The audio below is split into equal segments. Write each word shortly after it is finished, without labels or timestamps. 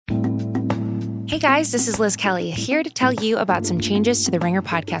Hey guys, this is Liz Kelly, here to tell you about some changes to the Ringer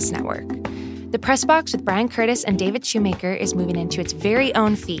Podcast Network. The Press Box with Brian Curtis and David Shoemaker is moving into its very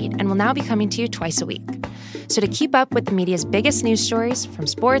own feed and will now be coming to you twice a week. So to keep up with the media's biggest news stories, from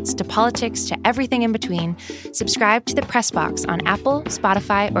sports to politics to everything in between, subscribe to the Press Box on Apple,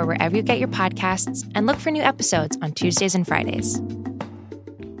 Spotify, or wherever you get your podcasts, and look for new episodes on Tuesdays and Fridays.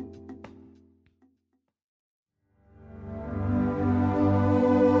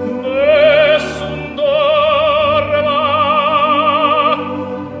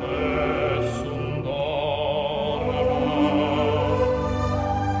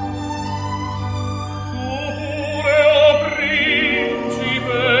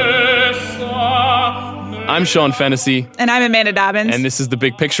 I'm Sean Fennessy. And I'm Amanda Dobbins. And this is The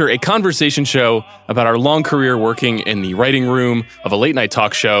Big Picture, a conversation show about our long career working in the writing room of a late-night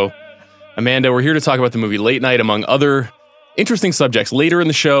talk show. Amanda, we're here to talk about the movie Late Night, among other interesting subjects. Later in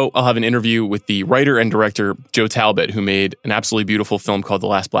the show, I'll have an interview with the writer and director, Joe Talbot, who made an absolutely beautiful film called The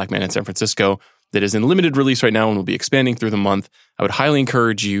Last Black Man in San Francisco that is in limited release right now and will be expanding through the month. I would highly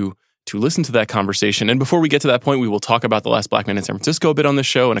encourage you to listen to that conversation. And before we get to that point, we will talk about The Last Black Man in San Francisco a bit on this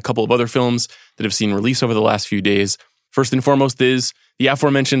show and a couple of other films that have seen release over the last few days. First and foremost is the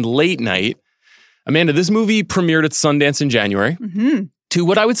aforementioned Late Night. Amanda, this movie premiered at Sundance in January to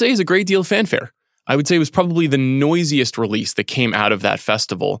what I would say is a great deal of fanfare. I would say it was probably the noisiest release that came out of that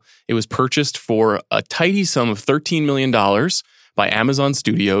festival. It was purchased for a tidy sum of $13 million by Amazon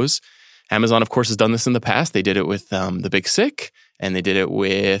Studios. Amazon, of course, has done this in the past. They did it with The Big Sick, and they did it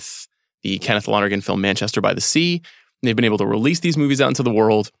with the Kenneth Lonergan film Manchester by the Sea. They've been able to release these movies out into the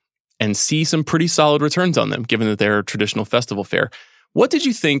world and see some pretty solid returns on them, given that they're a traditional festival fare. What did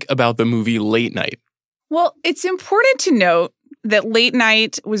you think about the movie Late Night? Well, it's important to note that Late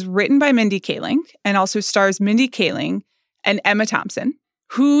Night was written by Mindy Kaling and also stars Mindy Kaling and Emma Thompson,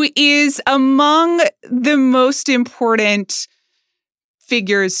 who is among the most important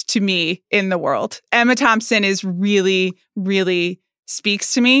figures to me in the world. Emma Thompson is really, really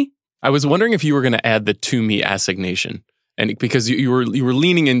speaks to me. I was wondering if you were going to add the to me assignation, and because you were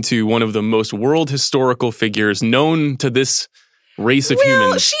leaning into one of the most world historical figures known to this race of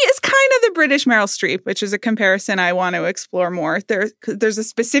humans. She is kind of the British Meryl Streep, which is a comparison I want to explore more. There's a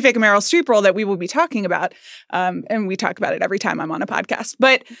specific Meryl Streep role that we will be talking about, and we talk about it every time I'm on a podcast.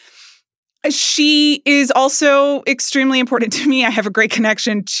 But she is also extremely important to me. I have a great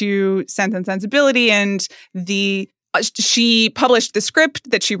connection to Sense and Sensibility, and she published the script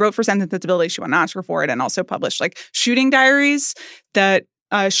that she wrote for Sense and Sensibility. She won an Oscar for it, and also published shooting diaries that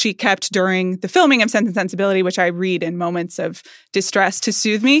she kept during the filming of Sense and Sensibility, which I read in moments of distress to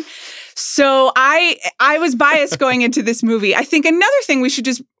soothe me. So I was biased going into this movie. I think another thing we should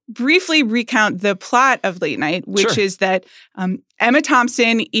just briefly recount the plot of Late Night, which is that Emma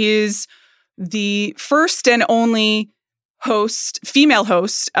Thompson is the first and only female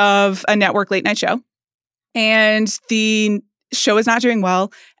host of a network late night show. And the show is not doing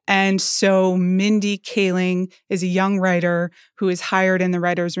well. And so Mindy Kaling is a young writer who is hired in the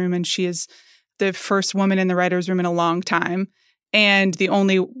writer's room. And she is the first woman in the writer's room in a long time. And the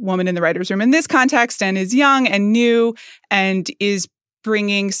only woman in the writer's room in this context, and is young and new and is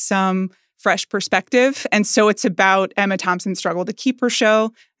bringing some fresh perspective. And so it's about Emma Thompson's struggle to keep her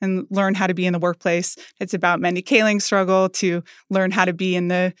show and learn how to be in the workplace. It's about Mindy Kaling's struggle to learn how to be in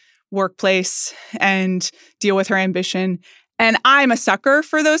the workplace and deal with her ambition. And I'm a sucker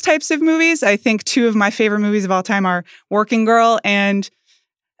for those types of movies. I think two of my favorite movies of all time are Working Girl and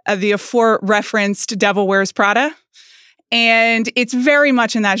the aforereferenced Devil Wears Prada. And it's very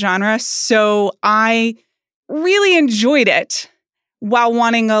much in that genre. So I really enjoyed it while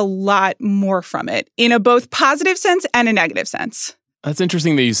wanting a lot more from it in a both positive sense and a negative sense. That's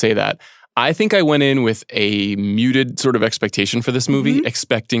interesting that you say that. I think I went in with a muted sort of expectation for this movie,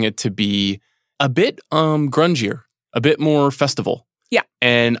 expecting it to be a bit grungier, a bit more festival. Yeah.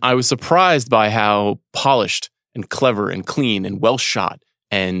 And I was surprised by how polished and clever and clean and well shot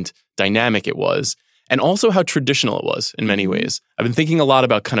and dynamic it was, and also how traditional it was in many ways. I've been thinking a lot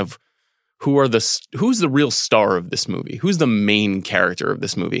about kind of who's the real star of this movie? Who's the main character of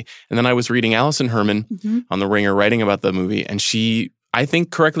this movie? And then I was reading Alison Herman on The Ringer writing about the movie, and she, I think,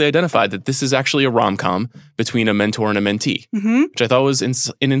 correctly identified that this is actually a rom-com between a mentor and a mentee, which I thought was an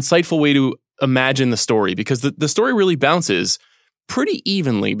insightful way to imagine the story, because the story really bounces pretty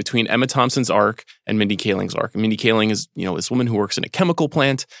evenly between Emma Thompson's arc and Mindy Kaling's arc. Mindy Kaling is, this woman who works in a chemical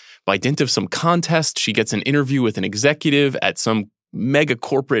plant. By dint of some contest, she gets an interview with an executive at some mega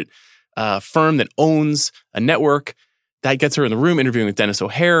corporate firm that owns a network. That gets her in the room interviewing with Dennis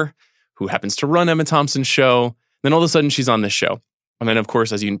O'Hare, who happens to run Emma Thompson's show. Then all of a sudden, she's on this show. And then, of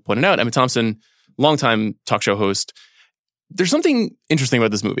course, as you pointed out, Emma Thompson longtime talk show host. There's something interesting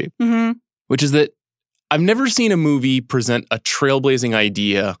about this movie, Mm-hmm. which is that I've never seen a movie present a trailblazing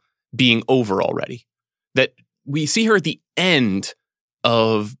idea being over already. That we see her at the end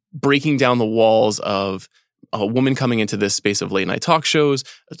of breaking down the walls of a woman coming into this space of late night talk shows,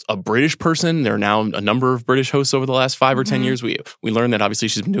 a British person. There are now a number of British hosts over the last 5 or 10 years. We learned that obviously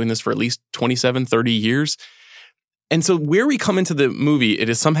she's been doing this for at least 27, 30 years. And so where we come into the movie, it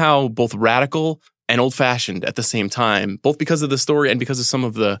is somehow both radical and old-fashioned at the same time, both because of the story and because of some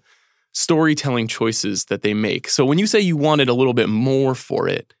of the storytelling choices that they make. So when you say you wanted a little bit more for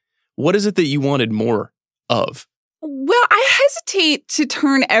it, what is it that you wanted more of? Well, I hesitate to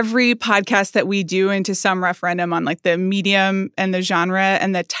turn every podcast that we do into some referendum on like the medium and the genre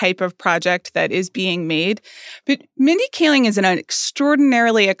and the type of project that is being made. But Mindy Kaling is an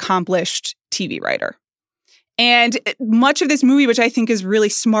extraordinarily accomplished TV writer. And much of this movie, which I think is really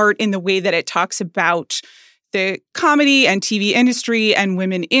smart in the way that it talks about the comedy and TV industry and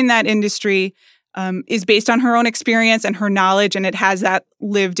women in that industry, is based on her own experience and her knowledge, and it has that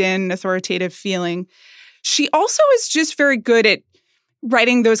lived-in authoritative feeling. She also is just very good at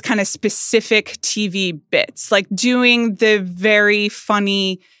writing those kind of specific TV bits, like doing the very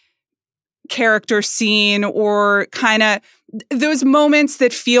funny character scene or kind of those moments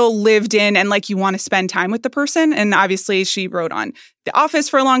that feel lived in and like you want to spend time with the person. And obviously she wrote on The Office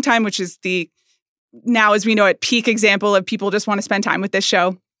for a long time, which is the, now as we know it, peak example of people just want to spend time with this show.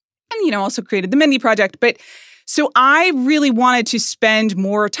 And, you know, also created the Mindy Project. But so I really wanted to spend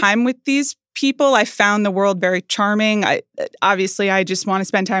more time with these people. I found the world very charming. Obviously, I just want to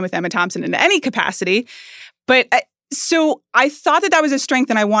spend time with Emma Thompson in any capacity. But so I thought that was a strength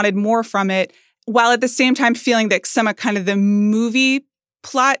and I wanted more from it, while at the same time feeling that some of kind of the movie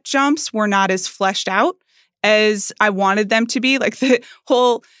plot jumps were not as fleshed out as I wanted them to be. Like the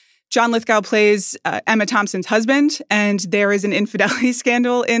whole John Lithgow plays Emma Thompson's husband, and there is an infidelity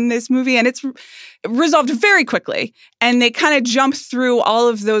scandal in this movie, and it's resolved very quickly. And they kind of jump through all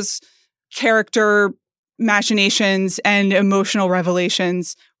of those character machinations and emotional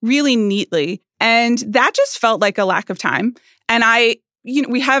revelations really neatly. And that just felt like a lack of time. And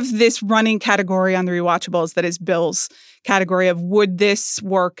we have this running category on the rewatchables that is Bill's category of would this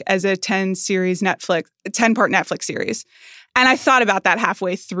work as a 10-part Netflix series? And I thought about that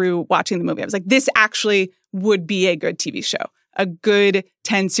halfway through watching the movie. I was like, this actually would be a good TV show, a good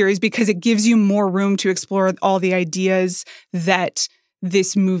 10 series, because it gives you more room to explore all the ideas that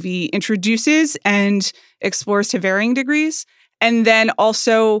this movie introduces and explores to varying degrees. And then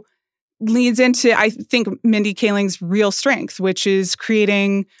also leads into, I think, Mindy Kaling's real strength, which is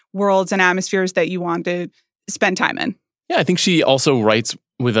creating worlds and atmospheres that you want to spend time in. Yeah, I think she also writes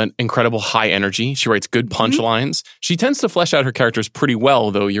with an incredible high energy. She writes good punchlines. She tends to flesh out her characters pretty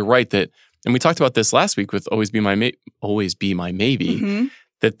well, though you're right that, and we talked about this last week with Always Be My Maybe,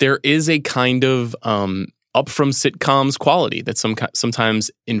 that there is a kind of up from sitcoms quality that sometimes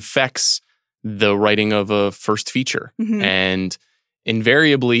infects the writing of a first feature. And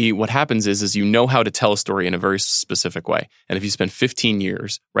invariably what happens is you know how to tell a story in a very specific way. And if you spend 15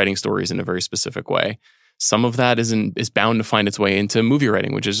 years writing stories in a very specific way, some of that is bound to find its way into movie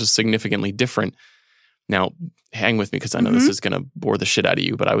writing, which is just significantly different. Now, hang with me because I know this is going to bore the shit out of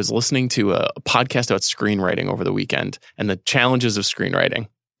you, but I was listening to a podcast about screenwriting over the weekend and the challenges of screenwriting.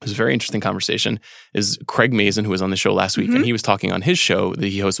 It was a very interesting conversation. Is Craig Mazin, who was on the show last week, and he was talking on his show that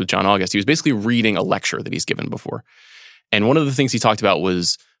he hosts with John August. He was basically reading a lecture that he's given before. And one of the things he talked about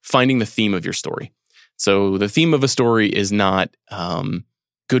was finding the theme of your story. So the theme of a story is not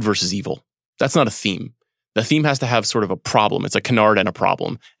good versus evil. That's not a theme. The theme has to have sort of a problem. It's a canard and a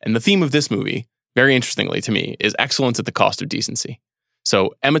problem. And the theme of this movie, very interestingly to me, is excellence at the cost of decency.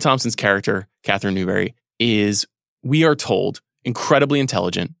 So Emma Thompson's character, Catherine Newberry, is, we are told, incredibly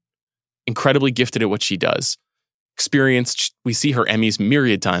intelligent, incredibly gifted at what she does, experienced. We see her Emmys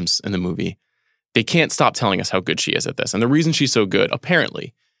myriad times in the movie. They can't stop telling us how good she is at this. And the reason she's so good,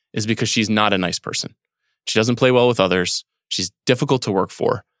 apparently, is because she's not a nice person. She doesn't play well with others. She's difficult to work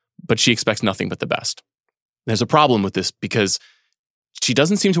for, but she expects nothing but the best. There's a problem with this because she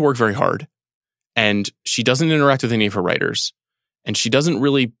doesn't seem to work very hard, and she doesn't interact with any of her writers, and she doesn't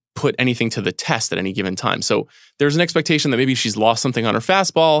really put anything to the test at any given time. So there's an expectation that maybe she's lost something on her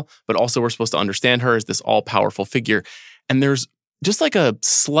fastball, but also we're supposed to understand her as this all-powerful figure. And there's just like a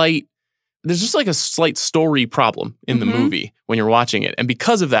slight there's just like a slight story problem in the movie when you're watching it. And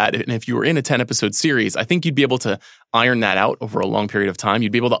because of that, and if you were in a 10-episode series, I think you'd be able to iron that out over a long period of time.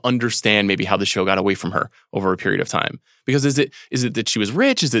 You'd be able to understand maybe how the show got away from her over a period of time. Because is it that she was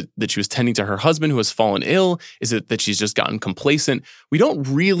rich? Is it that she was tending to her husband who has fallen ill? Is it that she's just gotten complacent? We don't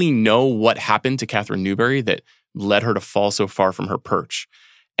really know what happened to Catherine Newberry that led her to fall so far from her perch.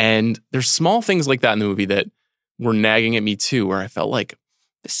 And there's small things like that in the movie that were nagging at me too, where I felt like,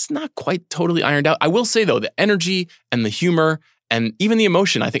 this is not quite totally ironed out. I will say, though, the energy and the humor and even the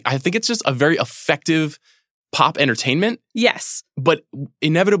emotion, I think it's just a very effective pop entertainment. Yes. But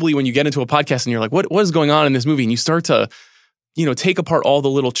inevitably, when you get into a podcast and you're like, what is going on in this movie? And you start to, take apart all the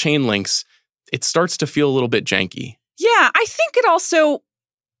little chain links, it starts to feel a little bit janky. Yeah, I think it also,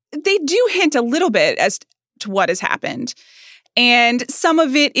 they do hint a little bit as to what has happened. And some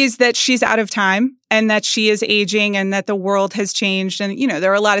of it is that she's out of time and that she is aging and that the world has changed. And,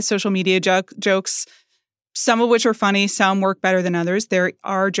 there are a lot of social media jokes, some of which are funny, some work better than others. There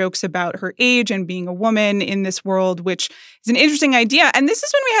are jokes about her age and being a woman in this world, which is an interesting idea. And this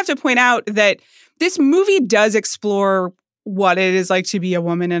is when we have to point out that this movie does explore what it is like to be a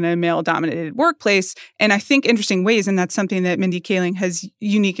woman in a male-dominated workplace, and I think interesting ways. And that's something that Mindy Kaling has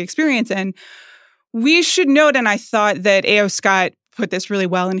unique experience in. We should note, and I thought that A.O. Scott put this really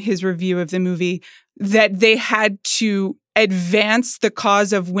well in his review of the movie, that they had to advance the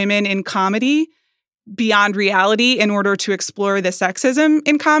cause of women in comedy beyond reality in order to explore the sexism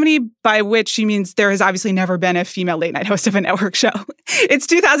in comedy, by which he means there has obviously never been a female late night host of a network show. It's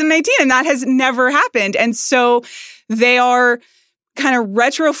 2019, and that has never happened. And so they are kind of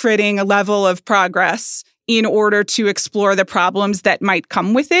retrofitting a level of progress in order to explore the problems that might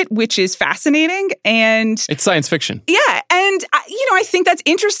come with it, which is fascinating. And it's science fiction. Yeah. And, I think that's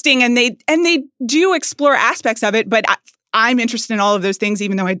interesting. And they do explore aspects of it. But I'm interested in all of those things,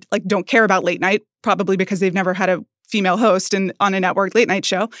 even though I don't care about late night, probably because they've never had a female host on a network late night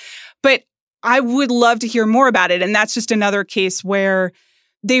show. But I would love to hear more about it. And that's just another case where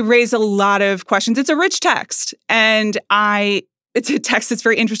they raise a lot of questions. It's a rich text. And it's a text that's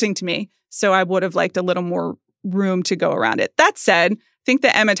very interesting to me. So I would have liked a little more room to go around it. That said, I think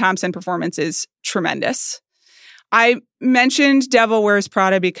the Emma Thompson performance is tremendous. I mentioned Devil Wears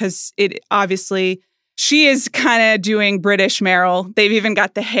Prada because she is kind of doing British Meryl. They've even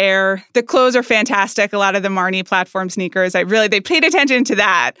got the hair. The clothes are fantastic. A lot of the Marni platform sneakers. They paid attention to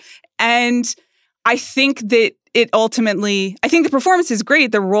that. And I think that I think the performance is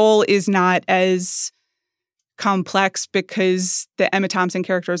great. The role is not as complex because the Emma Thompson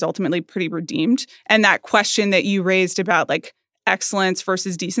character is ultimately pretty redeemed. And that question that you raised about excellence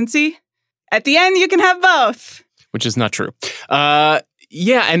versus decency, at the end you can have both. Which is not true.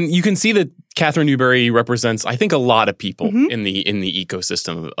 Yeah, and you can see that Catherine Newberry represents, I think, a lot of people in the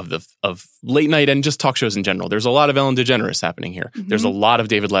ecosystem of late night and just talk shows in general. There's a lot of Ellen DeGeneres happening here. There's a lot of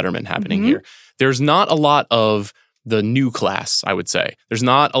David Letterman happening here. There's not a lot of the new class, I would say. There's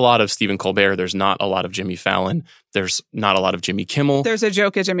not a lot of Stephen Colbert. There's not a lot of Jimmy Fallon. There's not a lot of Jimmy Kimmel. There's a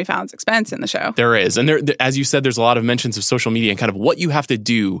joke at Jimmy Fallon's expense in the show. There is. And there, as you said, there's a lot of mentions of social media and kind of what you have to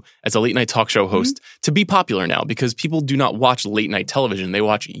do as a late night talk show host to be popular now, because people do not watch late night television. They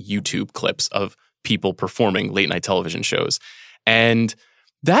watch YouTube clips of people performing late night television shows. And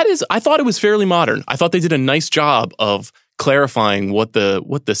I thought it was fairly modern. I thought they did a nice job of clarifying what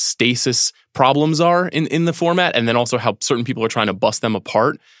the stasis problems are in the format, and then also how certain people are trying to bust them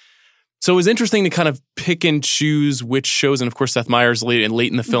apart. So it was interesting to kind of pick and choose which shows, and of course Seth Meyers late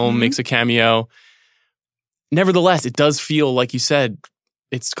in the film makes a cameo. Nevertheless, it does feel, like you said,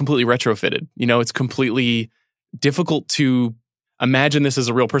 it's completely retrofitted. It's completely difficult to imagine this as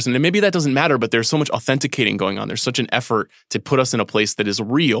a real person. And maybe that doesn't matter, but there's so much authenticating going on. There's such an effort to put us in a place that is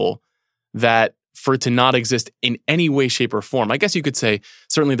real that for it to not exist in any way, shape, or form. I guess you could say,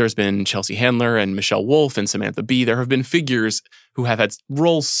 certainly there's been Chelsea Handler and Michelle Wolf and Samantha Bee. There have been figures who have had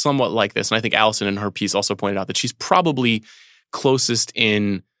roles somewhat like this. And I think Allison in her piece also pointed out that she's probably closest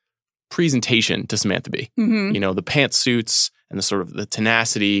in presentation to Samantha Bee. The pantsuits and the sort of the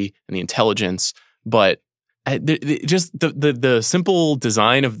tenacity and the intelligence. But just the simple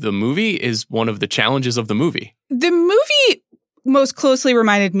design of the movie is one of the challenges of the movie. The movie most closely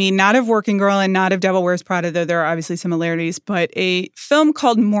reminded me not of Working Girl and not of Devil Wears Prada, though there are obviously similarities, but a film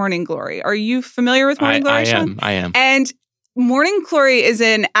called Morning Glory. Are you familiar with Morning Glory, Sean? I am. And Morning Glory is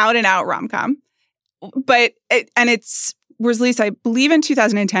an out-and-out rom-com, and it was released, I believe, in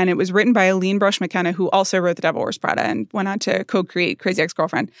 2010. It was written by Aline Brosh McKenna, who also wrote The Devil Wears Prada and went on to co-create Crazy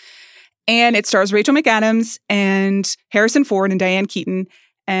Ex-Girlfriend. And it stars Rachel McAdams and Harrison Ford and Diane Keaton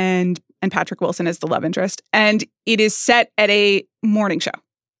and Patrick Wilson as the love interest. And it is set at a morning show.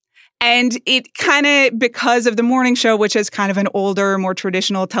 And it kind of, because of the morning show, which is kind of an older, more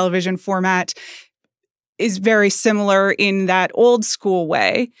traditional television format, is very similar in that old school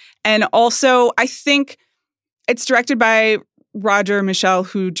way. And also, I think it's directed by Roger Michel,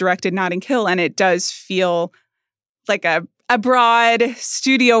 who directed Notting Hill, and it does feel like a broad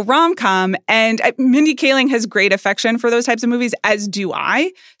studio rom-com. And Mindy Kaling has great affection for those types of movies, as do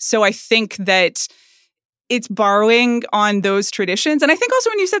I. So I think that it's borrowing on those traditions. And I think also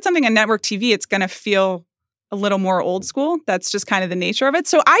when you said something on network TV, it's going to feel a little more old school. That's just kind of the nature of it.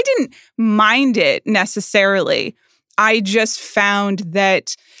 So I didn't mind it necessarily. I just found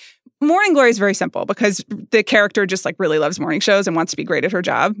that Morning Glory is very simple because the character just like really loves morning shows and wants to be great at her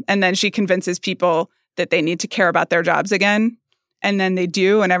job. And then she convinces people that they need to care about their jobs again. And then they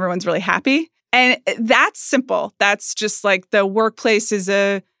do, and everyone's really happy. And that's simple. That's just like the workplace is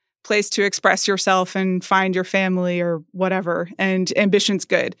a place to express yourself and find your family or whatever. And ambition's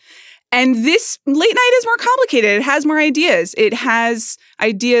good. And this Late Night is more complicated. It has more ideas. It has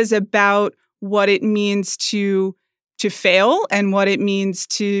ideas about what it means to fail and what it means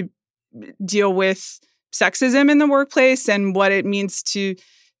to deal with sexism in the workplace and what it means to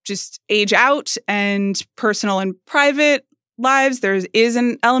just age out and personal and private lives. There is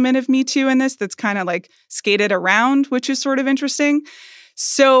an element of Me Too in this that's kind of like skated around, which is sort of interesting.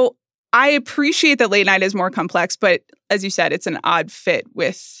 So I appreciate that Late Night is more complex, but as you said, it's an odd fit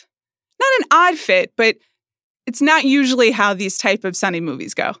with, not an odd fit, but it's not usually how these type of Sunday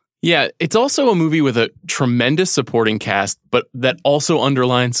movies go. Yeah, it's also a movie with a tremendous supporting cast, but that also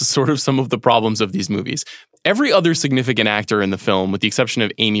underlines sort of some of the problems of these movies. Every other significant actor in the film, with the exception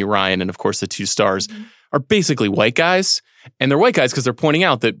of Amy Ryan and, of course, the two stars, are basically white guys. And they're white guys because they're pointing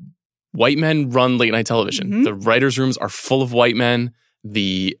out that white men run late night television. Mm-hmm. The writers' rooms are full of white men.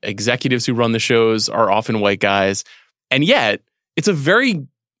 The executives who run the shows are often white guys. And yet, it's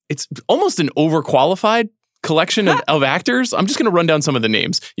almost an overqualified collection of actors. I'm just going to run down some of the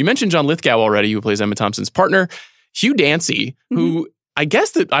names. You mentioned John Lithgow already, who plays Emma Thompson's partner. Hugh Dancy, who I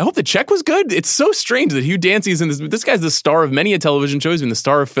hope the check was good. It's so strange that Hugh Dancy is in this. This guy's the star of many a television show. He's been the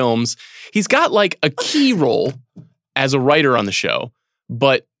star of films. He's got like a key role as a writer on the show,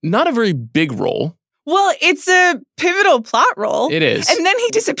 but not a very big role. Well, it's a pivotal plot role. It is. And then he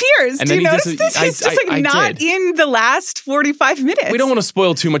disappears. Do you notice this? He's just not in the last 45 minutes. We don't want to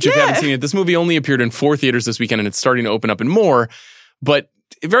spoil too much if you haven't seen it. This movie only appeared in 4 theaters this weekend, and it's starting to open up in more. But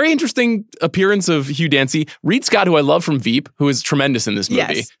a very interesting appearance of Hugh Dancy. Reed Scott, who I love from Veep, who is tremendous in this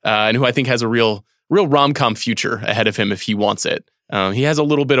movie, and who I think has a real rom-com future ahead of him if he wants it. He has a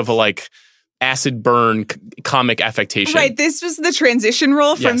little bit of a like acid burn comic affectation. Right. This was the transition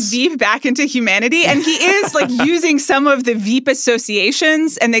role from Veep back into Humanity. And he is like using some of the Veep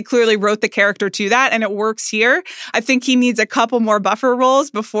associations, and they clearly wrote the character to that, and it works here. I think he needs a couple more buffer roles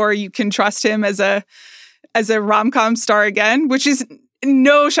before you can trust him as a rom-com star again, which is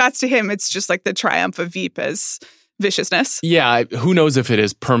no shots to him. It's just like the triumph of Veep as viciousness. Yeah, who knows if it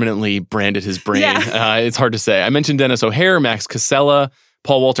has permanently branded his brain. Yeah. It's hard to say. I mentioned Dennis O'Hare, Max Casella,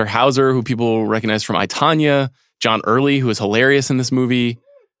 Paul Walter Hauser, who people recognize from I, Tonya, John Early, who is hilarious in this movie,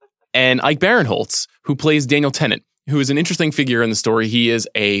 and Ike Barinholtz, who plays Daniel Tennant, who is an interesting figure in the story. He is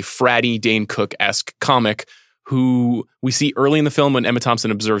a fratty Dane Cook-esque comic who we see early in the film when Emma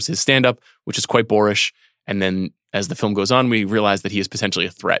Thompson observes his stand-up, which is quite boorish. And then as the film goes on, we realize that he is potentially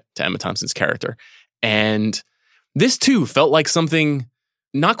a threat to Emma Thompson's character. And this, too, felt like something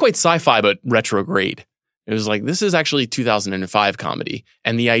not quite sci-fi, but retrograde. It was like, this is actually 2005 comedy.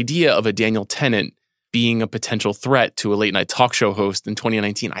 And the idea of a Daniel Tennant being a potential threat to a late night talk show host in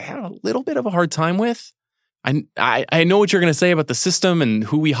 2019, I had a little bit of a hard time with. I know what you're going to say about the system and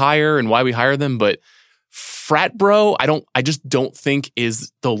who we hire and why we hire them, but frat bro, I just don't think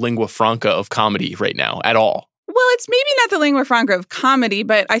is the lingua franca of comedy right now at all. Well, it's maybe not the lingua franca of comedy,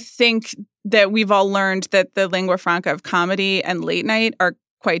 but I think that we've all learned that the lingua franca of comedy and late night are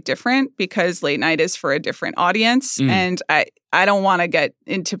quite different because late night is for a different audience. And I don't want to get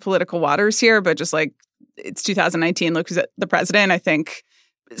into political waters here, but just like it's 2019, look who's the president. I think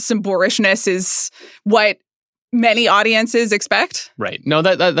some boorishness is what many audiences expect. Right. No,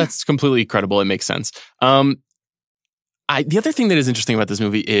 that's completely credible. It makes sense. The other thing that is interesting about this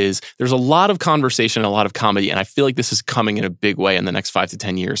movie is there's a lot of conversation, a lot of comedy, and I feel like this is coming in a big way in the next 5 to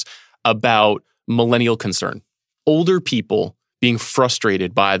 10 years about millennial concern. Older people being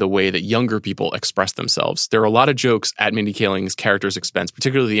frustrated by the way that younger people express themselves. There are a lot of jokes at Mindy Kaling's character's expense,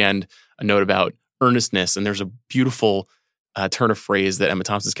 particularly at the end, a note about earnestness. And there's a beautiful turn of phrase that Emma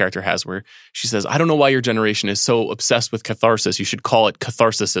Thompson's character has where she says, I don't know why your generation is so obsessed with catharsis. You should call it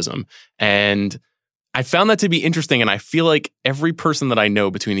catharsism. And I found that to be interesting, and I feel like every person that I know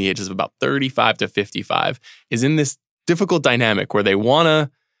between the ages of about 35 to 55 is in this difficult dynamic where they want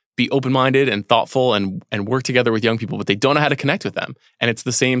to be open-minded and thoughtful and work together with young people, but they don't know how to connect with them. And it's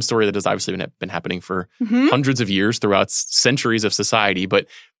the same story that has obviously been happening for hundreds of years throughout centuries of society. But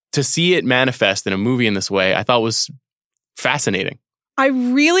to see it manifest in a movie in this way, I thought was fascinating. I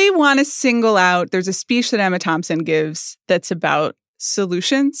really want to single out, there's a speech that Emma Thompson gives that's about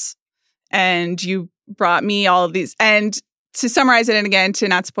solutions. And you brought me all of these. And to summarize it, and again, to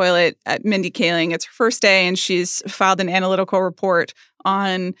not spoil it, Mindy Kaling, it's her first day, and she's filed an analytical report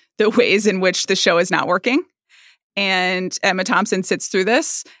on the ways in which the show is not working. And Emma Thompson sits through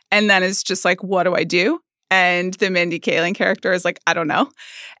this and then is just like, what do I do? And the Mindy Kaling character is like, I don't know.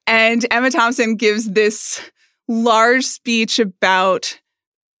 And Emma Thompson gives this large speech about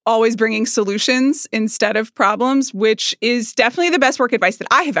always bringing solutions instead of problems, which is definitely the best work advice that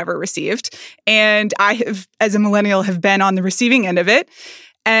I have ever received. And I have, as a millennial, have been on the receiving end of it.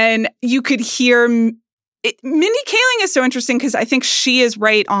 And you could hear Mindy Kaling is so interesting because I think she is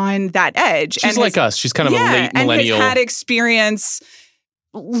right on that edge. She's like us. She's kind of a late millennial. And has had experience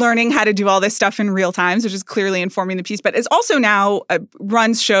learning how to do all this stuff in real time, which is clearly informing the piece, but is also now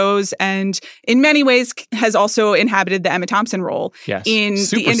runs shows and in many ways has also inhabited the Emma Thompson role in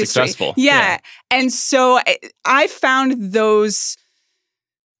the industry. Successful. Yeah. And so I found those,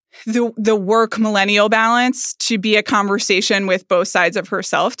 the work millennial balance to be a conversation with both sides of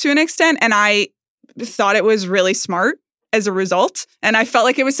herself to an extent. And I thought it was really smart as a result. And I felt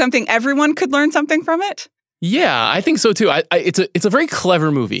like it was something everyone could learn something from it. Yeah, I think so too. It's a very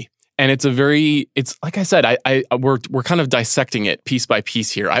clever movie, and it's like I said, we're kind of dissecting it piece by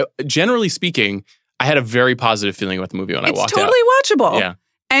piece here. Generally speaking, I had a very positive feeling about the movie when I walked out. It's totally watchable, yeah,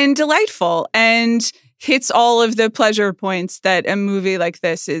 and delightful, and hits all of the pleasure points that a movie like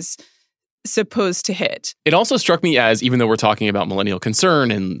this is supposed to hit. It also struck me as, even though we're talking about millennial concern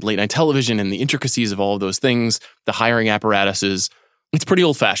and late night television and the intricacies of all of those things, the hiring apparatuses, it's pretty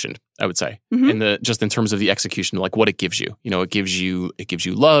old fashioned, I would say, in terms of the execution, like what it gives you. You know, it gives you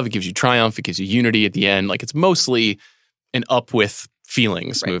love, it gives you triumph, it gives you unity at the end. Like it's mostly an up with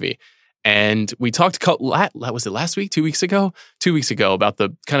feelings movie. And we talked, was it last week, 2 weeks ago? 2 weeks ago about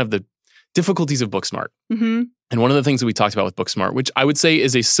the kind of the difficulties of Booksmart. And one of the things that we talked about with Booksmart, which I would say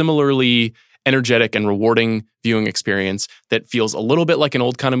is a similarly energetic and rewarding viewing experience that feels a little bit like an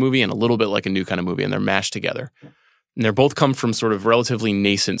old kind of movie and a little bit like a new kind of movie, and they're mashed together. And they're both come from sort of relatively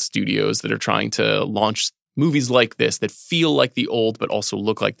nascent studios that are trying to launch movies like this that feel like the old but also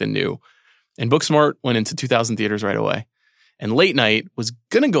look like the new. And Booksmart went into 2,000 theaters right away. And Late Night was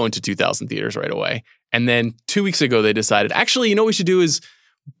going to go into 2,000 theaters right away. And then 2 weeks ago, they decided, actually, you know what we should do is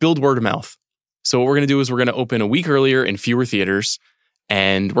build word of mouth. So what we're going to do is we're going to open a week earlier in fewer theaters,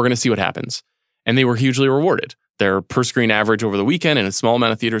 and we're going to see what happens. And they were hugely rewarded. Their per-screen average over the weekend in a small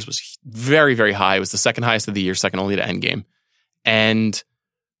amount of theaters was very, very high. It was the second highest of the year, second only to Endgame. And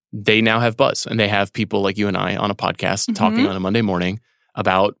they now have buzz. And they have people like you and I on a podcast talking on a Monday morning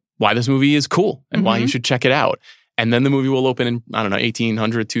about why this movie is cool and why you should check it out. And then the movie will open in,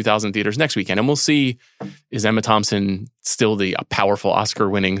 1,800, 2,000 theaters next weekend. And we'll see, is Emma Thompson still the powerful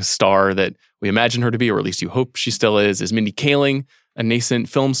Oscar-winning star that we imagine her to be, or at least you hope she still is? Is Mindy Kaling a nascent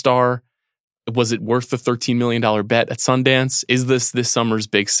film star? Was it worth the $13 million bet at Sundance? Is this summer's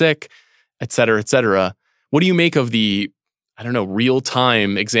Big Sick? Et cetera, et cetera. What do you make of the,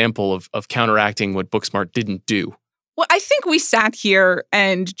 real-time example of counteracting what Booksmart didn't do? Well, I think we sat here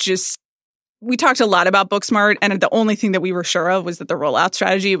and we talked a lot about Booksmart, and the only thing that we were sure of was that the rollout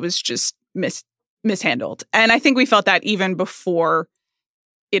strategy was just mishandled. And I think we felt that even before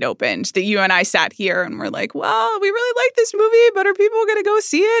it opened, that you and I sat here and were like, well, we really like this movie, but are people going to go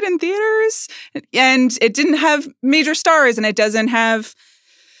see it in theaters? And it didn't have major stars, and it doesn't have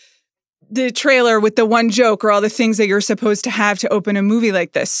the trailer with the one joke or all the things that you're supposed to have to open a movie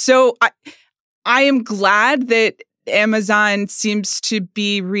like this. So I am glad that Amazon seems to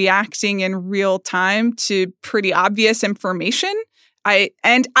be reacting in real time to pretty obvious information. I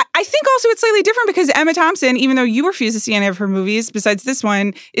think also it's slightly different because Emma Thompson, even though you refuse to see any of her movies besides this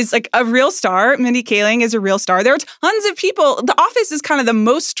one, is like a real star. Mindy Kaling is a real star. There are tons of people. The Office is kind of the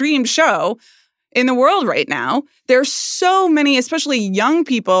most streamed show in the world right now. There's so many, especially young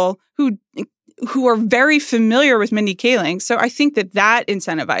people who are very familiar with Mindy Kaling. So I think that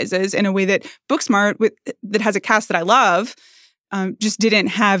incentivizes in a way that Booksmart, that has a cast that I love, just didn't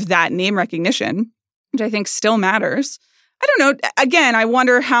have that name recognition, which I think still matters. I don't know. Again, I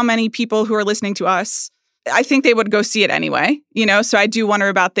wonder how many people who are listening to us, I think they would go see it anyway, So I do wonder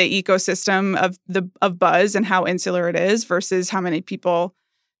about the ecosystem of buzz and how insular it is versus how many people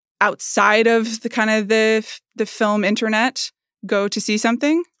outside of the kind of the film internet go to see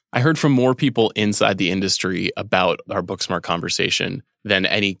something? I heard from more people inside the industry about our Booksmart conversation than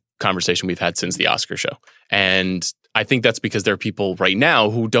any conversation we've had since the Oscar show. And I think that's because there are people right now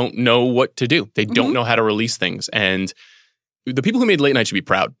who don't know what to do. They don't know how to release things. And the people who made Late Night should be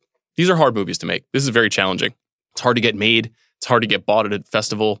proud. These are hard movies to make. This is very challenging. It's hard to get made. It's hard to get bought at a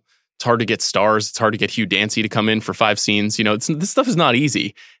festival. It's hard to get stars. It's hard to get Hugh Dancy to come in for 5 scenes. You know, this stuff is not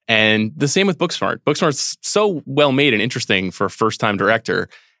easy. And the same with Booksmart. Booksmart's so well made and interesting for a first-time director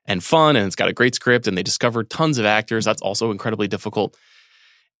and fun, and it's got a great script, and they discovered tons of actors. That's also incredibly difficult.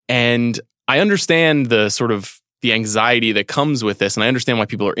 And I understand the sort of the anxiety that comes with this, and I understand why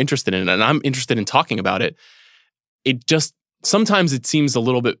people are interested in it, and I'm interested in talking about it. It just, sometimes it seems a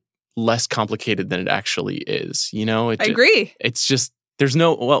little bit less complicated than it actually is. You know? I agree. It's just, there's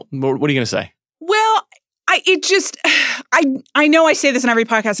no, well, what are you going to say? Well, I know I say this in every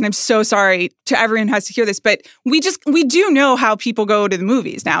podcast, and I'm so sorry to everyone who has to hear this, but we do know how people go to the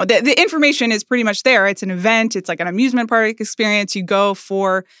movies now. The information is pretty much there. It's an event. It's like an amusement park experience. You go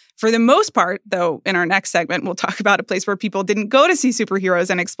for the most part, though, in our next segment, we'll talk about a place where people didn't go to see superheroes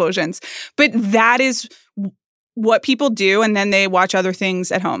and explosions. But that is what people do, and then they watch other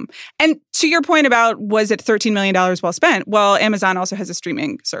things at home. And to your point about, was it $13 million well spent? Well, Amazon also has a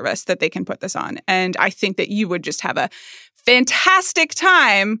streaming service that they can put this on. And I think that you would just have a fantastic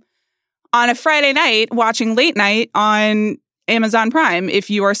time on a Friday night watching Late Night on Amazon Prime if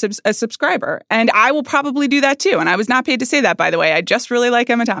you are a subscriber. And I will probably do that too. And I was not paid to say that, by the way. I just really like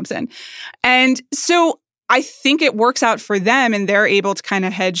Emma Thompson. And so I think it works out for them, and they're able to kind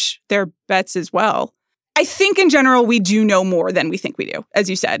of hedge their bets as well. I think in general, we do know more than we think we do, as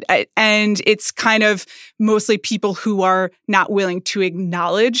you said. And it's kind of mostly people who are not willing to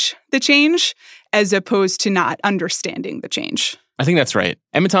acknowledge the change as opposed to not understanding the change. I think that's right.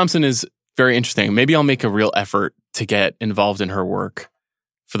 Emma Thompson is very interesting. Maybe I'll make a real effort to get involved in her work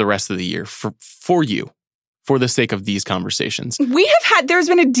for the rest of the year for you, for the sake of these conversations. There's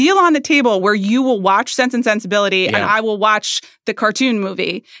been a deal on the table where you will watch Sense and Sensibility and I will watch the cartoon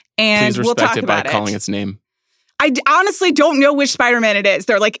movie, and we'll talk about it. Please respect it by calling its name. I honestly don't know which Spider-Man it is.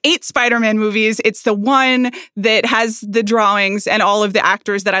 There are like 8 Spider-Man movies. It's the one that has the drawings and all of the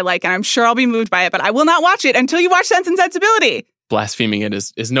actors that I like, and I'm sure I'll be moved by it, but I will not watch it until you watch Sense and Sensibility. Blaspheming it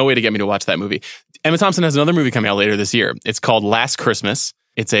is no way to get me to watch that movie. Emma Thompson has another movie coming out later this year. It's called Last Christmas.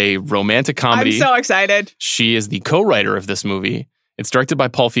 It's a romantic comedy. I'm so excited. She is the co-writer of this movie. It's directed by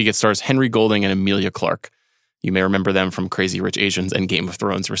Paul Feig. It stars Henry Golding and Emilia Clarke. You may remember them from Crazy Rich Asians and Game of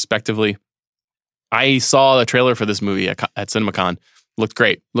Thrones, respectively. I saw a trailer for this movie at CinemaCon. Looked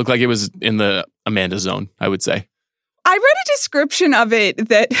great. Looked like it was in the Amanda zone, I would say. I read a description of it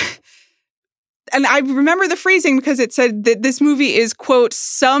that, and I remember the phrasing because it said that this movie is, quote,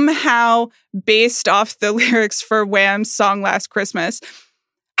 somehow based off the lyrics for Wham's song Last Christmas.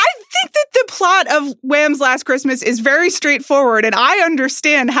 I think that the plot of Wham's Last Christmas is very straightforward, and I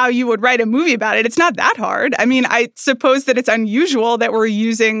understand how you would write a movie about it. It's not that hard. I mean, I suppose that it's unusual that we're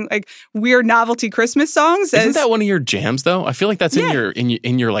using like weird novelty Christmas songs. Isn't that one of your jams, though? I feel like that's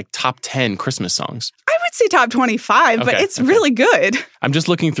in your like top 10 Christmas songs. I would say top 25, but it's really good. I'm just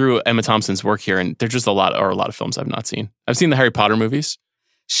looking through Emma Thompson's work here, and there's just a lot of films I've not seen. I've seen the Harry Potter movies.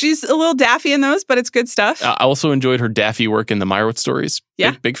 She's a little daffy in those, but it's good stuff. I also enjoyed her daffy work in the Meyerowitz stories.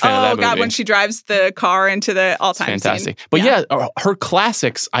 Yeah. Big fan of that movie. Oh, God, when she drives the car into the all-time fantastic scene. But her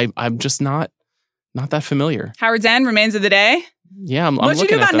classics, I'm just not that familiar. Howard's End, Remains of the Day. Yeah, I'm What You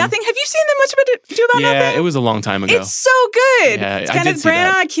Do About Nothing? Have you seen them? What You Do About Nothing? Yeah, it was a long time ago. It's so good. Yeah, it's Kenneth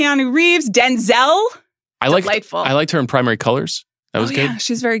Branagh, Keanu Reeves, Denzel. Delightful. I liked her in Primary Colors. That was good. Yeah,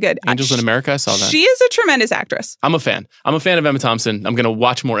 she's very good. Angels in America, I saw that. She is a tremendous actress. I'm a fan of Emma Thompson. I'm going to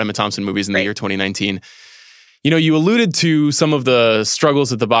watch more Emma Thompson movies in the year 2019. You know, you alluded to some of the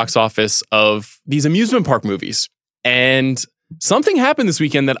struggles at the box office of these amusement park movies. And something happened this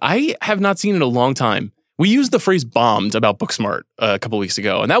weekend that I have not seen in a long time. We used the phrase bombed about Booksmart a couple weeks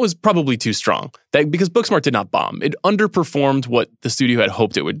ago, and that was probably too strong. Because Booksmart did not bomb. It underperformed what the studio had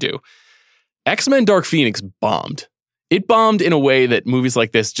hoped it would do. X-Men Dark Phoenix bombed. It bombed in a way that movies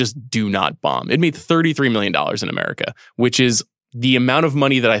like this just do not bomb. It made $33 million in America, which is the amount of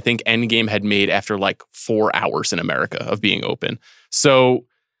money that I think Endgame had made after like 4 hours in America of being open. So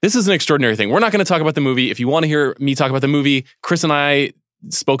this is an extraordinary thing. We're not going to talk about the movie. If you want to hear me talk about the movie, Chris and I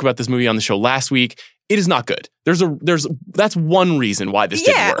spoke about this movie on the show last week. It is not good. That's one reason why this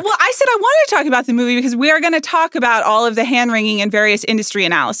didn't work. Well, I said I wanted to talk about the movie because we are going to talk about all of the hand-wringing and various industry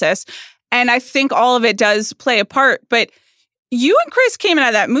analysis. And I think all of it does play a part. But you and Chris came out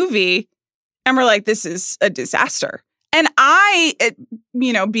of that movie and were like, this is a disaster. And I,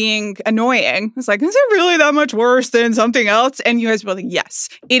 being annoying, was like, is it really that much worse than something else? And you guys were like, yes,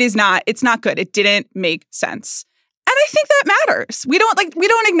 it is not. It's not good. It didn't make sense. And I think that matters. We don't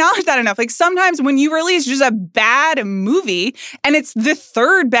acknowledge that enough. Like sometimes when you release just a bad movie and it's the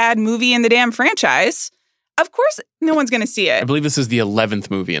third bad movie in the damn franchise, of course no one's going to see it. I believe this is the 11th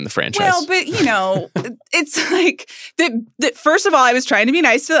movie in the franchise. Well, but it's like that. First of all, I was trying to be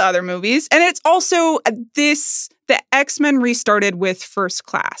nice to the other movies. And it's also the X-Men restarted with First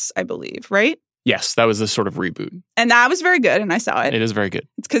Class, I believe, right? Yes, that was the sort of reboot. And that was very good, and I saw it. It is very good.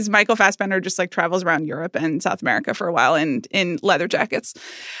 It's because Michael Fassbender just like travels around Europe and South America for a while in leather jackets.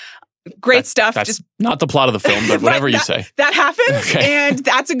 Great stuff. That's just not the plot of the film, but whatever you say. That happens, okay. And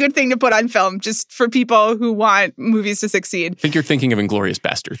that's a good thing to put on film just for people who want movies to succeed. I think you're thinking of Inglourious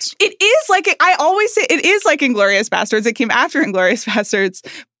Bastards. It is like, I always say, it is like Inglourious Bastards. It came after Inglourious Bastards.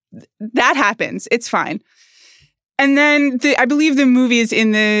 That happens. It's fine. And then I believe the movies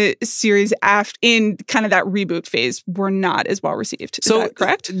in the series in kind of that reboot phase were not as well received. Is that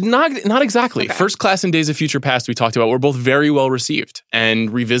correct? Not exactly. Okay. First Class and Days of Future Past we talked about were both very well received.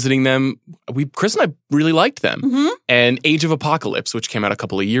 And revisiting them, Chris and I really liked them. Mm-hmm. And Age of Apocalypse, which came out a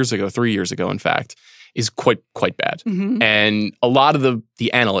couple of years ago, 3 years ago, in fact, is quite bad. Mm-hmm. And a lot of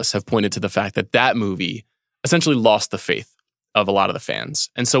the analysts have pointed to the fact that movie essentially lost the faith of a lot of the fans.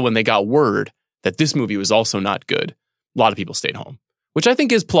 And so when they got word that this movie was also not good, a lot of people stayed home, which I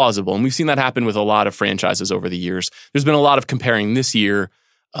think is plausible. And we've seen that happen with a lot of franchises over the years. There's been a lot of comparing this year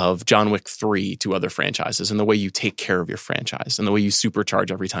of John Wick 3 to other franchises and the way you take care of your franchise and the way you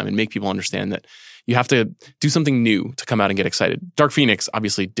supercharge every time and make people understand that you have to do something new to come out and get excited. Dark Phoenix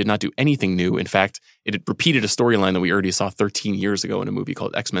obviously did not do anything new. In fact, it had repeated a storyline that we already saw 13 years ago in a movie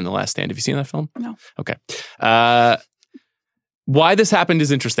called X-Men The Last Stand. Have you seen that film? No. Okay. Why this happened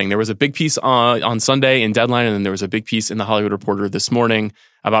is interesting. There was a big piece on Sunday in Deadline, and then there was a big piece in The Hollywood Reporter this morning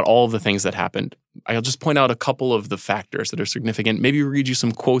about all of the things that happened. I'll just point out a couple of the factors that are significant. Maybe read you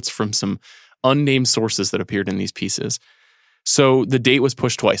some quotes from some unnamed sources that appeared in these pieces. So the date was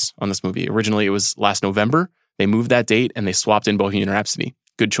pushed twice on this movie. Originally, it was last November. They moved that date, and they swapped in Bohemian Rhapsody.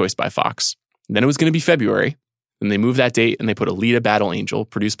 Good choice by Fox. And then it was going to be February. Then they moved that date and they put Alita Battle Angel,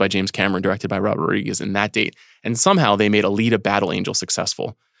 produced by James Cameron, directed by Robert Rodriguez, in that date. And somehow they made Alita Battle Angel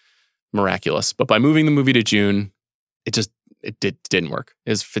successful. Miraculous. But by moving the movie to June, it didn't work. It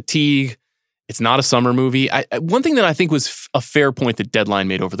was fatigue. It's not a summer movie. One thing that I think was a fair point that Deadline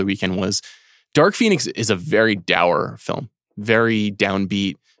made over the weekend was Dark Phoenix is a very dour film. Very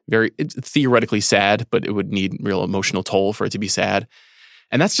downbeat, it's theoretically sad, but it would need real emotional toll for it to be sad.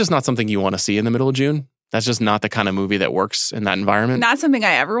 And that's just not something you want to see in the middle of June. That's just not the kind of movie that works in that environment. Not something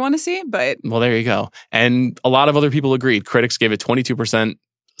I ever want to see, but... Well, there you go. And a lot of other people agreed. Critics gave it 22%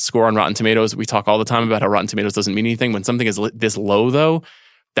 score on Rotten Tomatoes. We talk all the time about how Rotten Tomatoes doesn't mean anything. When something is this low, though,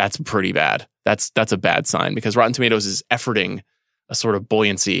 that's pretty bad. That's a bad sign because Rotten Tomatoes is efforting a sort of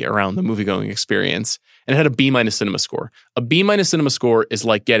buoyancy around the movie-going experience. And it had a B- cinema score. A B- cinema score is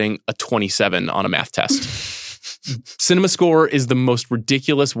like getting a 27 on a math test. Cinema score is the most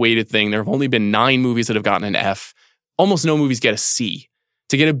ridiculous weighted thing. There have only been 9 movies that have gotten an F. Almost no movies get a C.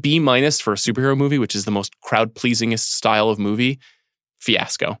 To get a B- for a superhero movie, which is the most crowd-pleasingest style of movie,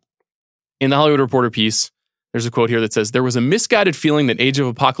 fiasco. In the Hollywood Reporter piece, there's a quote here that says, "There was a misguided feeling that Age of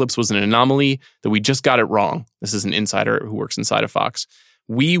Apocalypse was an anomaly, that we just got it wrong." This is an insider who works inside of Fox.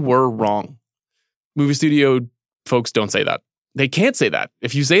 We were wrong. Movie studio folks don't say that. They can't say that.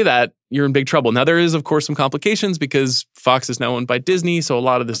 If you say that, you're in big trouble. Now, there is, of course, some complications because Fox is now owned by Disney, so a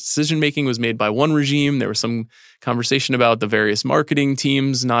lot of this decision-making was made by one regime. There was some conversation about the various marketing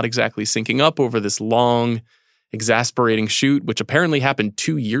teams not exactly syncing up over this long, exasperating shoot, which apparently happened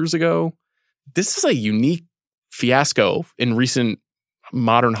 2 years ago. This is a unique fiasco in recent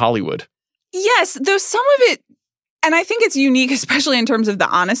modern Hollywood. Yes, though some of it, and I think it's unique, especially in terms of the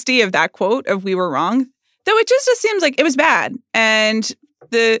honesty of that quote of "we were wrong," though it just seems like it was bad.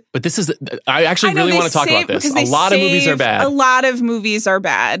 But this is, I actually really want to talk about this. A lot of movies are bad. A lot of movies are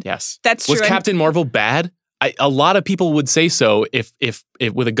bad. Yes. That's true. Was Captain Marvel bad? A lot of people would say so if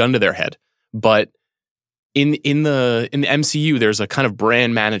with a gun to their head. But in the MCU, there's a kind of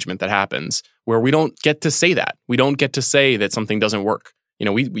brand management that happens where we don't get to say that. We don't get to say that something doesn't work. You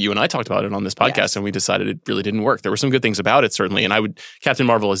know, you and I talked about it on this podcast, yes, and we decided it really didn't work. There were some good things about it, certainly, and Captain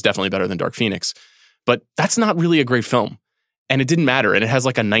Marvel is definitely better than Dark Phoenix. But that's not really a great film. And it didn't matter. And it has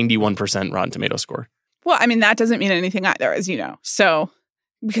like a 91% Rotten Tomato score. Well, I mean, that doesn't mean anything either, as you know. So,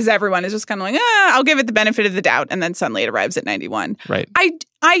 because everyone is just kind of like, I'll give it the benefit of the doubt. And then suddenly it arrives at 91. Right.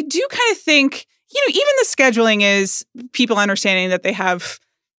 I do kind of think, even the scheduling is people understanding that they have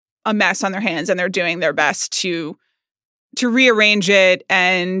a mess on their hands and they're doing their best to to rearrange it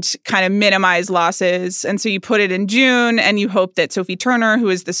and kind of minimize losses. And so you put it in June and you hope that Sophie Turner, who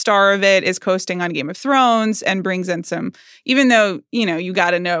is the star of it, is coasting on Game of Thrones and brings in some, even though, you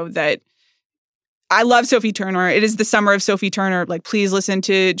got to know that I love Sophie Turner. It is the summer of Sophie Turner. Like, please listen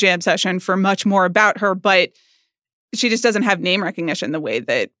to Jam Session for much more about her, but she just doesn't have name recognition the way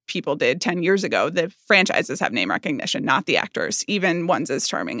that people did 10 years ago. The franchises have name recognition, not the actors, even ones as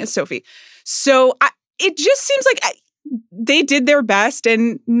charming as Sophie. So it just seems like they did their best,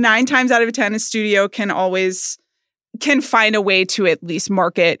 and 9 times out of 10, a studio can find a way to at least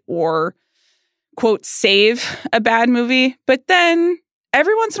market or, quote, save a bad movie. But then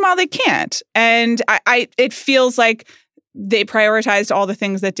every once in a while they can't. And it feels like they prioritized all the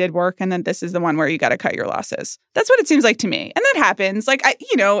things that did work, and then this is the one where you got to cut your losses. That's what it seems like to me. And that happens, like,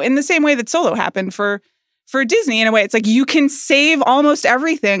 in the same way that Solo happened for Disney, in a way. It's like you can save almost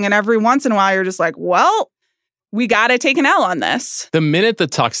everything, and every once in a while you're just like, well, we got to take an L on this. The minute the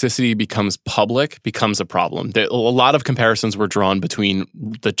toxicity becomes public becomes a problem. A lot of comparisons were drawn between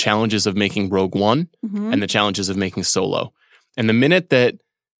the challenges of making Rogue One and the challenges of making Solo. And the minute that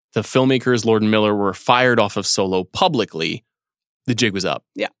the filmmakers, Lord and Miller, were fired off of Solo publicly, the jig was up.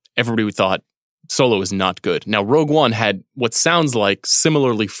 Yeah. Everybody thought Solo is not good. Now, Rogue One had what sounds like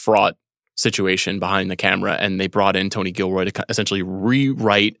similarly fraught situation behind the camera, and they brought in Tony Gilroy to essentially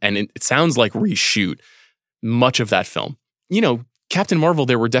rewrite, and it sounds like reshoot, much of that film. Captain Marvel,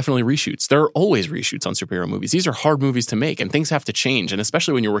 there were definitely reshoots. There are always reshoots on superhero movies. These are hard movies to make, and things have to change, and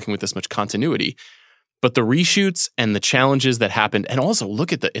especially when you're working with this much continuity. But the reshoots and the challenges that happened, and also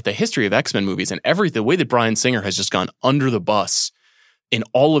look at the history of X-Men movies and the way that Bryan Singer has just gone under the bus in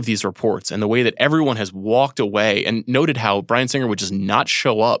all of these reports, and the way that everyone has walked away and noted how Bryan Singer would just not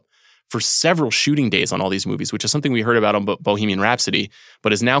show up for several shooting days on all these movies, which is something we heard about on Bohemian Rhapsody,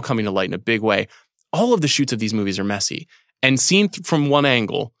 but is now coming to light in a big way. All of the shoots of these movies are messy. And seen from one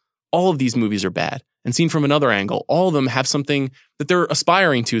angle, all of these movies are bad. And seen from another angle, all of them have something that they're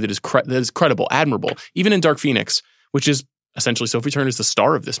aspiring to that is credible, admirable. Even in Dark Phoenix, which is essentially Sophie Turner is the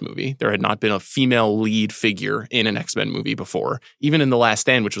star of this movie. There had not been a female lead figure in an X-Men movie before. Even in The Last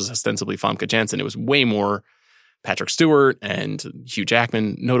Stand, which was ostensibly Famke Janssen, it was way more Patrick Stewart and Hugh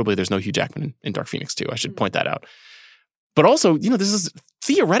Jackman. Notably, there's no Hugh Jackman in Dark Phoenix 2. I should point that out. But also, this is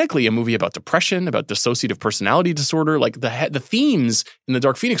theoretically a movie about depression, about dissociative personality disorder. Like the themes in the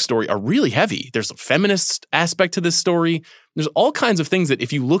Dark Phoenix story are really heavy. There's a feminist aspect to this story. There's all kinds of things that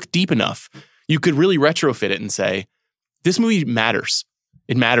if you look deep enough, you could really retrofit it and say, this movie matters.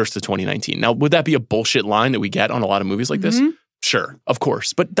 It matters to 2019. Now, would that be a bullshit line that we get on a lot of movies like this? Sure, of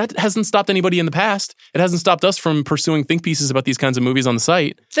course. But that hasn't stopped anybody in the past. It hasn't stopped us from pursuing think pieces about these kinds of movies on the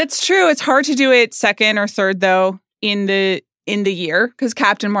site. That's true. It's hard to do it second or third, though, in the year, because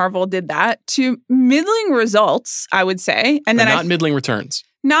Captain Marvel did that to middling results, I would say. And then not middling returns.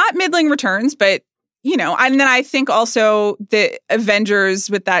 Not middling returns, but, and then I think also the Avengers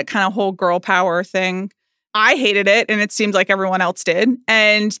with that kind of whole girl power thing, I hated it, and it seemed like everyone else did.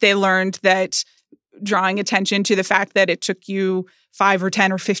 And they learned that drawing attention to the fact that it took you 5 or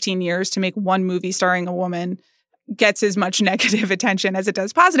 10 or 15 years to make one movie starring a woman gets as much negative attention as it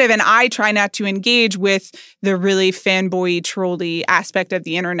does positive. And I try not to engage with the really fanboy, trolly aspect of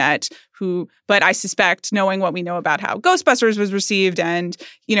the internet but I suspect, knowing what we know about how Ghostbusters was received and,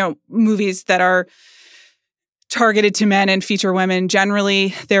 movies that are targeted to men and feature women,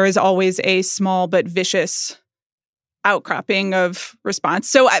 generally there is always a small but vicious outcropping of response.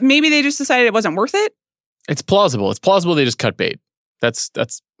 So maybe they just decided it wasn't worth it. It's plausible. It's plausible they just cut bait. That's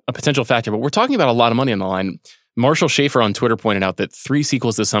a potential factor. But we're talking about a lot of money on the line. Marshall Schaefer on Twitter pointed out that 3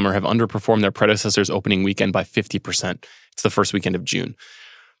 sequels this summer have underperformed their predecessor's opening weekend by 50%. It's the first weekend of June.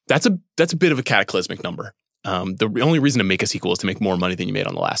 That's a bit of a cataclysmic number. The only reason to make a sequel is to make more money than you made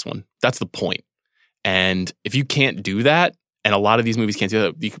on the last one. That's the point. And if you can't do that, and a lot of these movies can't do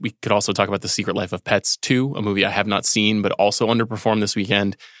that, we could also talk about The Secret Life of Pets 2, a movie I have not seen, but also underperformed this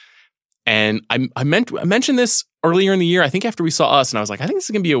weekend. And I mentioned this earlier in the year, I think after we saw Us, and I was like, I think this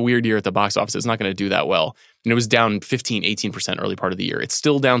is going to be a weird year at the box office. It's not going to do that well. And it was down 15, 18% early part of the year. It's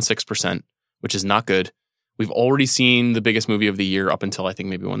still down 6%, which is not good. We've already seen the biggest movie of the year up until I think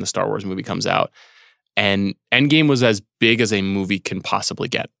maybe when the Star Wars movie comes out. And Endgame was as big as a movie can possibly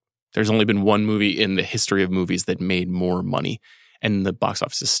get. There's only been one movie in the history of movies that made more money, and the box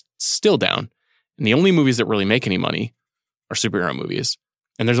office is still down. And the only movies that really make any money are superhero movies.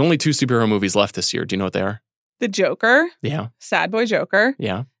 And there's only 2 superhero movies left this year. Do you know what they are? The Joker. Yeah. Sad Boy Joker.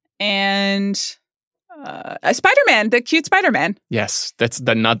 Yeah. And Spider-Man, the cute Spider-Man. Yes, it's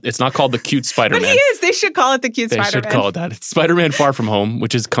not called the cute Spider-Man. But he is. They should call it the cute Spider-Man. They should call it that. It's Spider-Man Far From Home,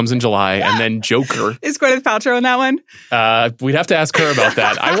 which comes in July, and then Joker. Is Gwyneth Paltrow in that one? We'd have to ask her about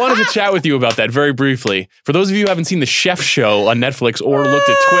that. I wanted to chat with you about that very briefly. For those of you who haven't seen The Chef Show on Netflix or looked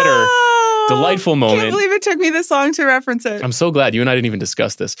at Twitter, delightful moment. I can't believe it took me this long to reference it. I'm so glad you and I didn't even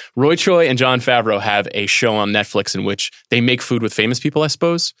discuss this. Roy Choi and Jon Favreau have a show on Netflix in which they make food with famous people, I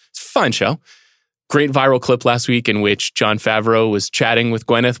suppose. It's a fun show. Great viral clip last week in which Jon Favreau was chatting with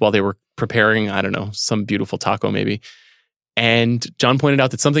Gwyneth while they were preparing, I don't know, some beautiful taco maybe. And Jon pointed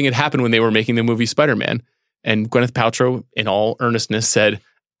out that something had happened when they were making the movie Spider-Man. And Gwyneth Paltrow, in all earnestness, said,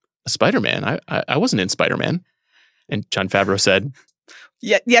 Spider-Man? I wasn't in Spider-Man. And Jon Favreau said,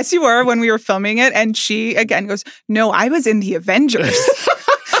 yes, you were when we were filming it. And she, again, goes, no, I was in the Avengers.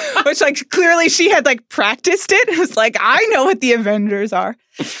 Which, like, clearly she had, like, practiced it. It was like, I know what the Avengers are.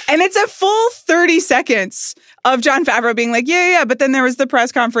 And it's a full 30 seconds of Jon Favreau being like, yeah. But then there was the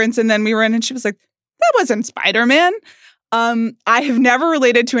press conference, and then we were in, and she was like, that wasn't Spider-Man. I have never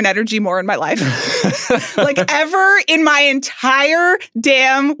related to an energy more in my life. Like, ever in my entire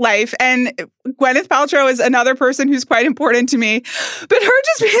damn life. And Gwyneth Paltrow is another person who's quite important to me. But her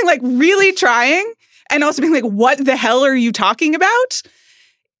just being, like, really trying, and also being like, what the hell are you talking about?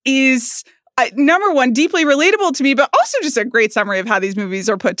 Is number one, deeply relatable to me, but also just a great summary of how these movies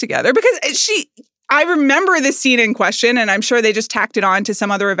are put together. Because I remember the scene in question, and I'm sure they just tacked it on to some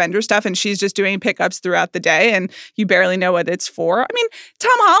other Avenger stuff, and she's just doing pickups throughout the day, and you barely know what it's for. I mean,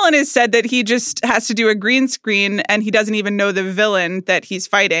 Tom Holland has said that he just has to do a green screen, and he doesn't even know the villain that he's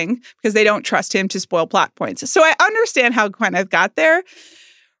fighting because they don't trust him to spoil plot points. So I understand how Gwyneth got there.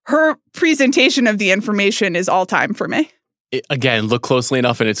 Her presentation of the information is all time for me. Again, look closely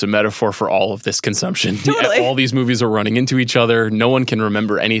enough, and it's a metaphor for all of this consumption. Totally. All these movies are running into each other. No one can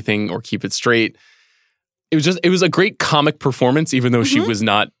remember anything or keep it straight. It was a great comic performance, even though it was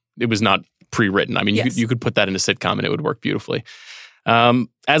not pre-written. I mean, yes. you could put that in a sitcom and it would work beautifully. As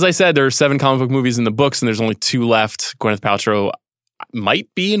I said, there are 7 comic book movies in the books, and there's only 2 left. Gwyneth Paltrow might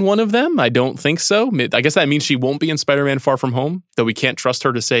be in one of them. I don't think so. I guess that means she won't be in Spider-Man Far From Home, though we can't trust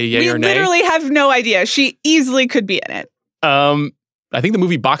her to say yay or nay. We literally have no idea. She easily could be in it. I think the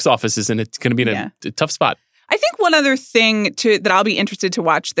movie box office is in it's going to be in a tough spot. I think one other thing that I'll be interested to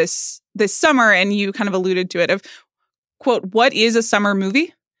watch this summer, and you kind of alluded to it, of, quote, what is a summer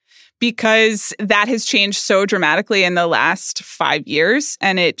movie? Because that has changed so dramatically in the last 5 years.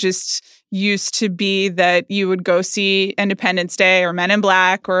 And it just used to be that you would go see Independence Day or Men in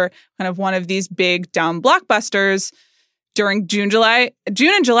Black or kind of one of these big, dumb blockbusters during June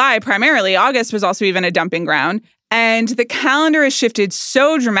and July primarily. August was also even a dumping ground. And the calendar has shifted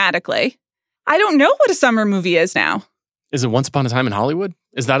so dramatically. I don't know what a summer movie is now. Is it Once Upon a Time in Hollywood?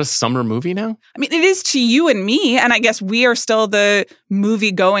 Is that a summer movie now? I mean, it is to you and me, and I guess we are still the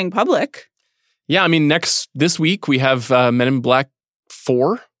movie-going public. Yeah, I mean, this week we have Men in Black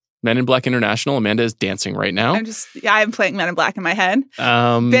 4, Men in Black International. Amanda is dancing right now. I'm playing Men in Black in my head.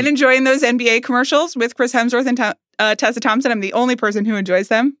 Been enjoying those NBA commercials with Chris Hemsworth and Tessa Thompson. I'm the only person who enjoys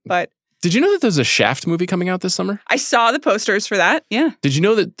them, but... Did you know that there's a Shaft movie coming out this summer? I saw the posters for that, yeah. Did you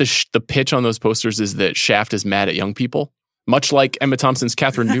know that the pitch on those posters is that Shaft is mad at young people? Much like Emma Thompson's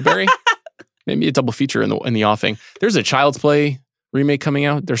Catherine Newberry? Maybe a double feature in the offing. There's a Child's Play remake coming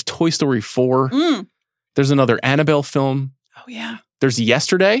out. There's Toy Story 4. There's another Annabelle film. Oh, yeah. There's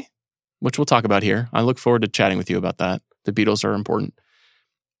Yesterday, which we'll talk about here. I look forward to chatting with you about that. The Beatles are important.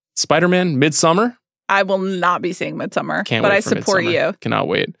 Spider-Man, Midsummer. I will not be seeing Midsummer, Can't but wait I for support Midsommar. you. Cannot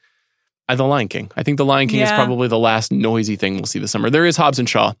wait. The Lion King. I think The Lion King is probably the last noisy thing we'll see this summer. There is Hobbs and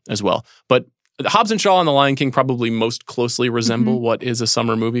Shaw as well. But Hobbs and Shaw and The Lion King probably most closely resemble what is a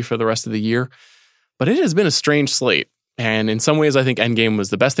summer movie for the rest of the year. But it has been a strange slate. And in some ways, I think Endgame was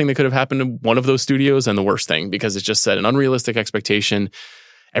the best thing that could have happened to one of those studios and the worst thing, because it just set an unrealistic expectation.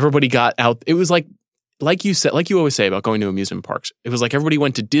 Everybody got out. It was like you said, like you always say about going to amusement parks. It was like everybody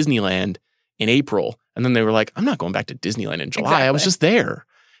went to Disneyland in April, and then they were like, I'm not going back to Disneyland in July. Exactly. I was just there.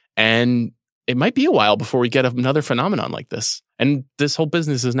 And it might be a while before we get another phenomenon like this. And this whole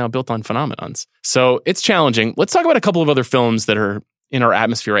business is now built on phenomenons. So it's challenging. Let's talk about a couple of other films that are in our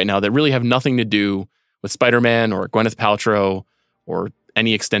atmosphere right now that really have nothing to do with Spider-Man or Gwyneth Paltrow or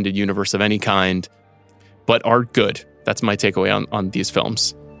any extended universe of any kind, but are good. That's my takeaway on these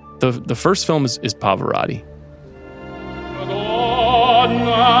films. The first film is Pavarotti.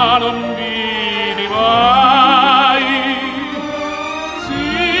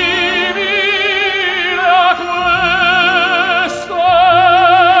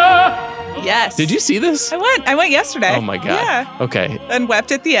 Yes. Did you see this? I went yesterday. Oh my God. Yeah. Okay. And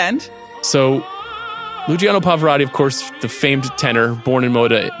wept at the end. So Luciano Pavarotti, of course, the famed tenor, born in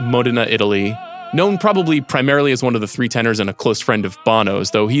Modena, Italy, known probably primarily as one of the three tenors and a close friend of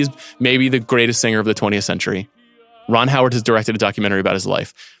Bono's, though he's maybe the greatest singer of the 20th century. Ron Howard has directed a documentary about his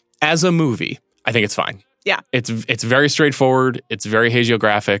life. As a movie, I think it's fine. Yeah. It's very straightforward. It's very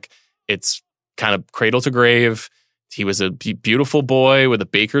hagiographic. It's kind of cradle to grave. He was a beautiful boy with a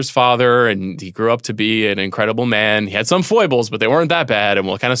baker's father, and he grew up to be an incredible man. He had some foibles, but they weren't that bad, and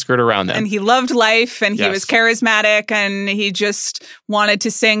we'll kind of skirt around them. And he loved life, and he was charismatic, and he just wanted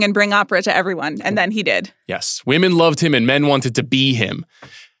to sing and bring opera to everyone, and then he did. Yes. Women loved him, and men wanted to be him.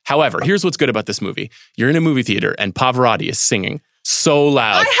 However, here's what's good about this movie. You're in a movie theater, and Pavarotti is singing so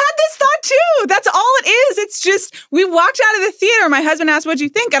loud. I had this thought too. That's all it is. It's just, we walked out of the theater. My husband asked, "What'd you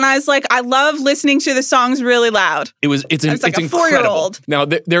think?" And I was like, I love listening to the songs really loud. It's like a 4-year-old. Now,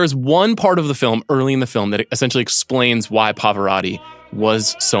 there is one part of the film, early in the film, that essentially explains why Pavarotti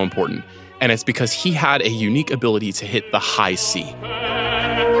was so important. And it's because he had a unique ability to hit the high C.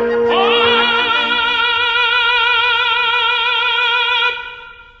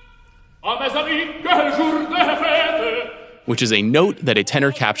 Which is a note that a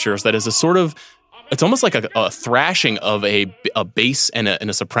tenor captures that is a sort of, it's almost like a thrashing of a bass and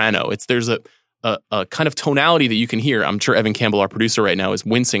a soprano. There's a kind of tonality that you can hear. I'm sure Evan Campbell, our producer right now, is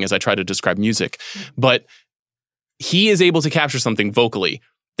wincing as I try to describe music. But he is able to capture something vocally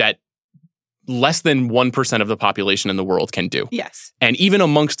that less than 1% of the population in the world can do. Yes. And even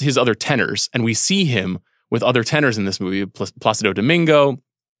amongst his other tenors, and we see him with other tenors in this movie, Placido Domingo,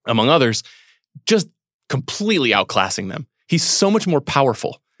 among others, just completely outclassing them. He's so much more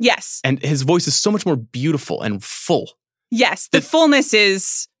powerful. Yes. And his voice is so much more beautiful and full. Yes, the fullness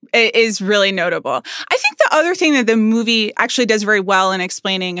is really notable. I think the other thing that the movie actually does very well in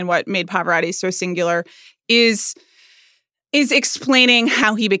explaining, and what made Pavarotti so singular, is explaining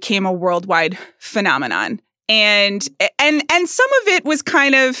how he became a worldwide phenomenon. And some of it was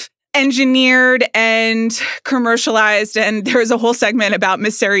kind of engineered and commercialized, and there's a whole segment about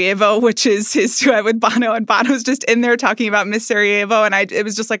Miss Sarajevo, which is his duet with Bono, and Bono's just in there talking about Miss Sarajevo, and it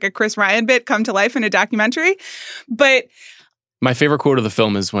was just like a Chris Ryan bit come to life in a documentary. But my favorite quote of the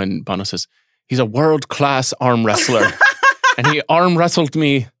film is when Bono says, "He's a world-class arm wrestler, and he arm wrestled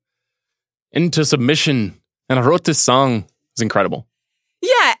me into submission, and I wrote this song." It's incredible.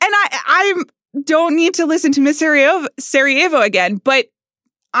 Yeah, and I don't need to listen to Miss Sarajevo again, but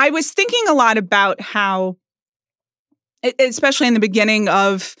I was thinking a lot about how, especially in the beginning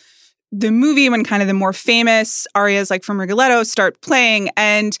of the movie, when kind of the more famous arias like from Rigoletto start playing,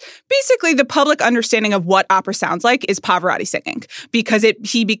 and basically the public understanding of what opera sounds like is Pavarotti singing, because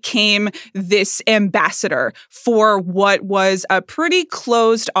he became this ambassador for what was a pretty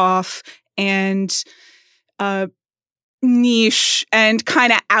closed off and niche and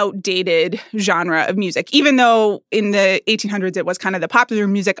kind of outdated genre of music. Even though in the 1800s it was kind of the popular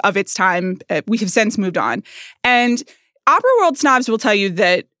music of its time, we have since moved on. And opera world snobs will tell you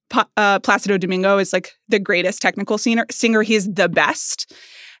that Placido Domingo is like the greatest technical singer. He is the best.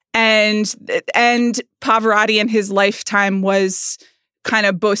 And Pavarotti in his lifetime was kind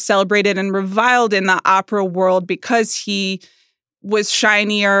of both celebrated and reviled in the opera world because he was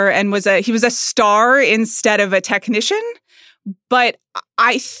shinier and he was a star instead of a technician. But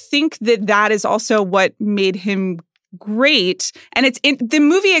I think that is also what made him great. And the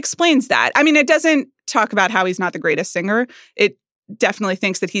movie explains that. I mean, it doesn't talk about how he's not the greatest singer. It definitely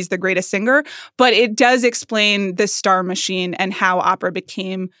thinks that he's the greatest singer, but it does explain the star machine and how opera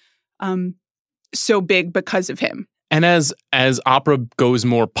became so big because of him. And as opera goes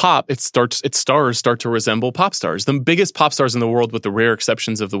more pop, its stars start to resemble pop stars. The biggest pop stars in the world, with the rare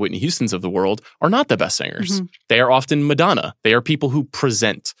exceptions of the Whitney Houstons of the world, are not the best singers. Mm-hmm. They are often Madonna. They are people who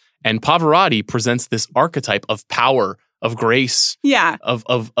present. And Pavarotti presents this archetype of power, of grace, of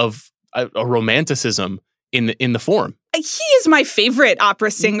a romanticism in the form. He is my favorite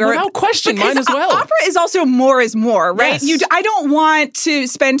opera singer. Without question, mine as well. Opera is also more is more, right? Yes. I don't want to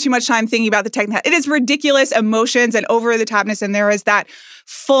spend too much time thinking about the technical. It is ridiculous emotions and over-the-topness, and there is that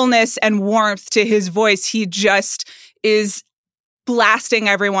fullness and warmth to his voice. He just is blasting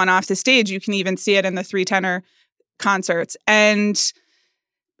everyone off the stage. You can even see it in the 3-tenor concerts. And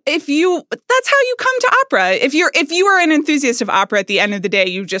that's how you come to opera. If you are an enthusiast of opera, at the end of the day,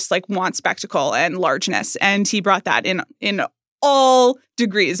 you just like want spectacle and largeness. And he brought that in all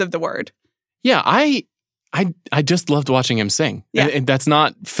degrees of the word. Yeah, I just loved watching him sing. Yeah. And that's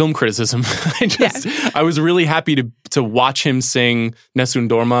not film criticism. I was really happy to watch him sing Nessun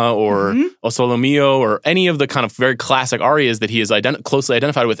Dorma or O Solo Mio or any of the kind of very classic arias that he is closely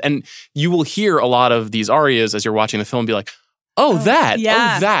identified with. And you will hear a lot of these arias as you're watching the film be like,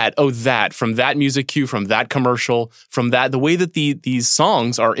 that. From that music cue, from that commercial, from that, the way that these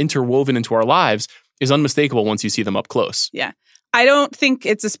songs are interwoven into our lives is unmistakable once you see them up close. Yeah. I don't think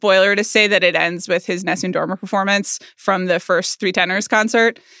it's a spoiler to say that it ends with his Nessun Dorma performance from the first Three Tenors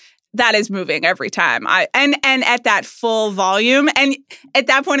concert. That is moving every time. And at that full volume. And at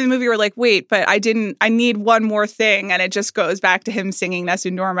that point in the movie, we're like, wait, but I need one more thing. And it just goes back to him singing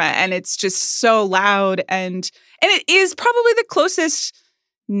Nessun Dorma. And it's just so loud. And it is probably the closest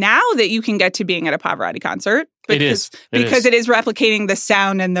now that you can get to being at a Pavarotti concert. Because it is replicating the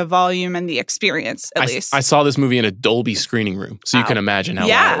sound and the volume and the experience, at least. I saw this movie in a Dolby screening room. So you can imagine how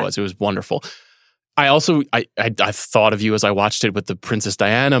loud it was. It was wonderful. I also, I thought of you as I watched it with the Princess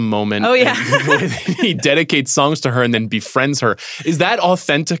Diana moment. Oh, yeah. He dedicates songs to her and then befriends her. Is that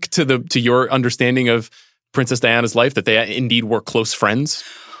authentic to your understanding of Princess Diana's life, that they indeed were close friends?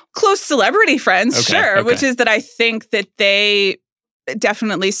 Close celebrity friends, sure. Which is that I think that they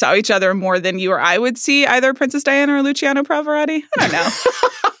definitely saw each other more than you or I would see either Princess Diana or Luciano Pavarotti. I don't know.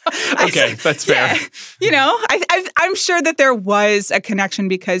 Okay, that's fair. Yeah, I'm sure that there was a connection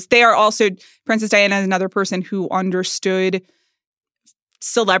because they are also, Princess Diana is another person who understood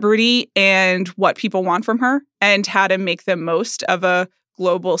celebrity and what people want from her and how to make the most of a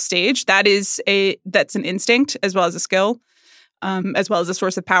global stage. That's an instinct as well as a skill, as well as a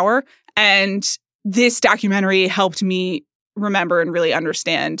source of power. And this documentary helped me remember and really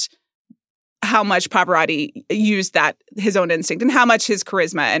understand how much Pavarotti used his own instinct and how much his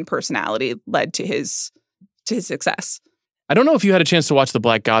charisma and personality led to his success. I don't know if you had a chance to watch The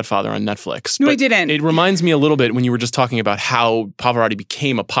Black Godfather on Netflix. No, I didn't. It reminds me a little bit when you were just talking about how Pavarotti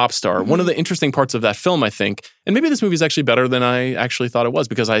became a pop star. Mm-hmm. One of the interesting parts of that film, I think, and maybe this movie is actually better than I actually thought it was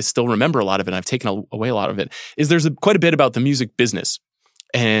because I still remember a lot of it and I've taken away a lot of it, is there's quite a bit about the music business.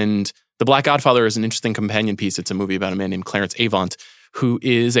 And The Black Godfather is an interesting companion piece. It's a movie about a man named Clarence Avant, who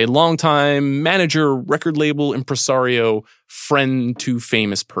is a longtime manager, record label, impresario, friend to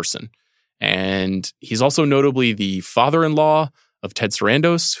famous person. And he's also notably the father-in-law of Ted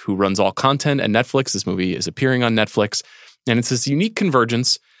Sarandos, who runs all content at Netflix. This movie is appearing on Netflix. And it's this unique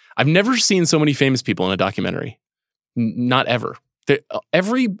convergence. I've never seen so many famous people in a documentary. Not ever.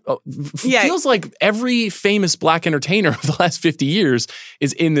 Feels like every famous black entertainer of the last 50 years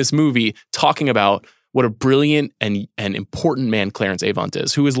is in this movie talking about what a brilliant and important man Clarence Avant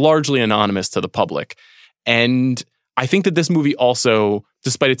is, who is largely anonymous to the public. And I think that this movie also,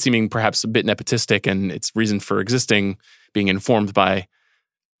 despite it seeming perhaps a bit nepotistic and its reason for existing being informed by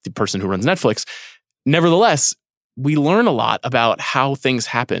the person who runs Netflix, nevertheless, we learn a lot about how things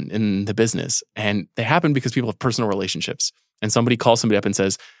happen in the business. And they happen because people have personal relationships. And somebody calls somebody up and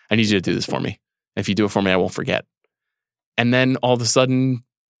says, I need you to do this for me. If you do it for me, I won't forget. And then all of a sudden,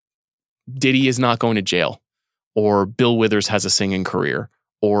 Diddy is not going to jail, or Bill Withers has a singing career,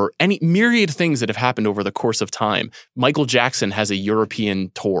 or any myriad things that have happened over the course of time. Michael Jackson has a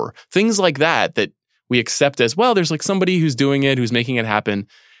European tour. Things like that we accept as, well, there's like somebody who's doing it, who's making it happen.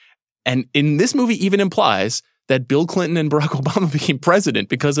 And in this movie even implies that Bill Clinton and Barack Obama became president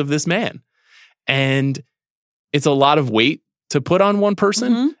because of this man. And it's a lot of weight to put on one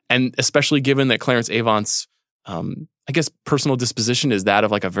person. Mm-hmm. And especially given that Clarence Avant's, I guess, personal disposition is that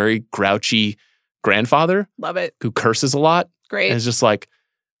of like a very grouchy grandfather. Love it. Who curses a lot. Great. And it's just like,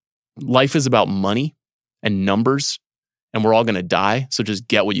 life is about money and numbers, and we're all going to die. So just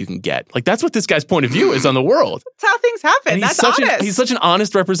get what you can get. Like, that's what this guy's point of view is on the world. That's how things happen. And that's honest. He's such an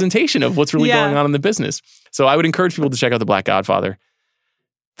honest representation of what's really going on in the business. So I would encourage people to check out The Black Godfather.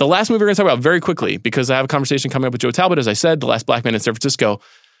 The last movie we're going to talk about very quickly, because I have a conversation coming up with Joe Talbot, as I said, The Last Black Man in San Francisco.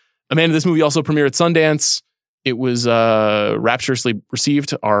 Amanda, this movie also premiered at Sundance. It was rapturously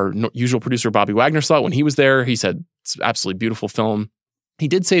received. Our usual producer, Bobby Wagner, saw it when he was there. He said, it's an absolutely beautiful film. He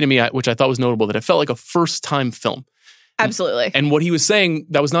did say to me, which I thought was notable, that it felt like a first-time film. Absolutely. And what he was saying,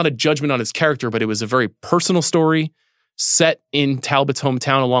 that was not a judgment on his character, but it was a very personal story set in Talbot's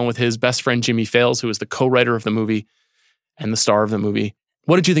hometown along with his best friend, Jimmy Fails, who is the co-writer of the movie and the star of the movie.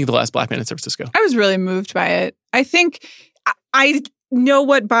 What did you think of The Last Black Man in San Francisco? I was really moved by it. I think I know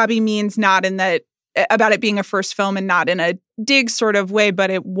what Bobby means, not in that, about it being a first film and not in a dig sort of way,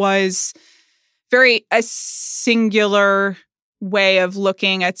 but it was very a singular way of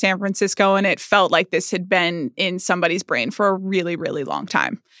looking at San Francisco. And it felt like this had been in somebody's brain for a really, really long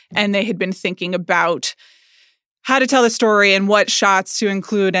time. And they had been thinking about how to tell the story and what shots to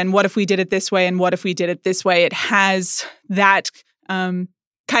include and what if we did it this way and what if we did it this way. It has that kind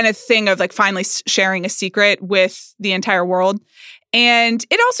of thing of like finally sharing a secret with the entire world. And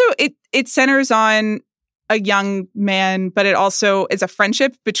it also, it centers on a young man, but it also is a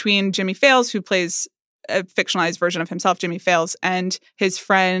friendship between Jimmy Fails, who plays a fictionalized version of himself, Jimmy Fails, and his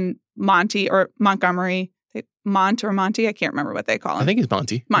friend Monty or Montgomery, Monty, I can't remember what they call him. I think he's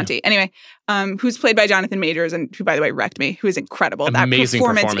Monty. Monty. Yeah. Anyway, who's played by Jonathan Majors, and who, by the way, wrecked me, who is incredible. Amazing that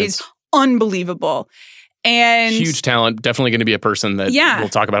performance is unbelievable. And huge talent. Definitely going to be a person that we'll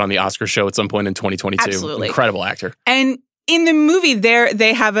talk about on the Oscar show at some point in 2022. Absolutely. Incredible actor. And in the movie,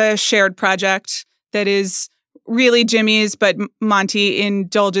 they have a shared project that is really Jimmy's, but Monty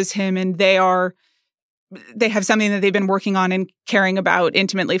indulges him, and they have something that they've been working on and caring about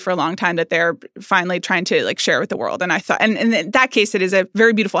intimately for a long time that they're finally trying to like share with the world. And I thought, and in that case, it is a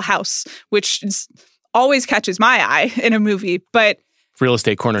very beautiful house, which always catches my eye in a movie. But real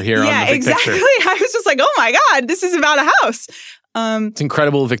estate corner here on the big exactly. picture. I was just like, oh my God, this is about a house. It's an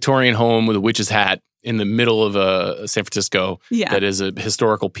incredible Victorian home with a witch's hat in the middle of San Francisco. Yeah. That is a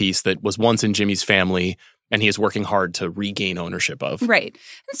historical piece that was once in Jimmy's family, and he is working hard to regain ownership of. Right.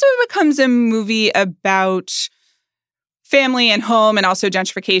 And so it becomes a movie about family and home and also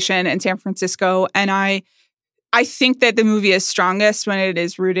gentrification in San Francisco. And I think that the movie is strongest when it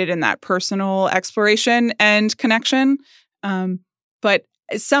is rooted in that personal exploration and connection. But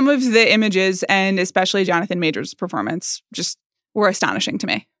some of the images, and especially Jonathan Majors' performance, just were astonishing to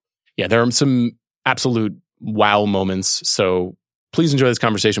me. Yeah, there are some absolute wow moments. So please enjoy this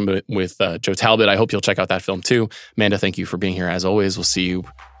conversation with Joe Talbot. I hope you'll check out that film too. Amanda, thank you for being here as always. We'll see you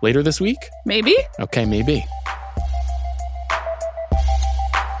later this week. Maybe. Okay, maybe.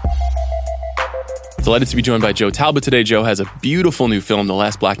 Delighted to be joined by Joe Talbot today. Joe has a beautiful new film, The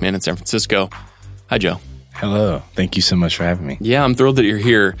Last Black Man in San Francisco. Hi, Joe. Hello. Thank you so much for having me. Yeah, I'm thrilled that you're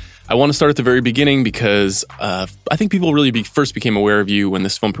here. I want to start at the very beginning because I think people really first became aware of you when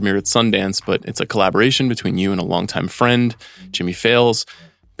this film premiered at Sundance, but it's a collaboration between you and a longtime friend, Jimmy Fails.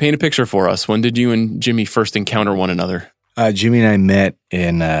 Paint a picture for us. When did you and Jimmy first encounter one another? Jimmy and I met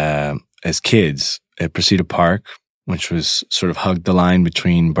as kids at Precita Park, which was sort of hugged the line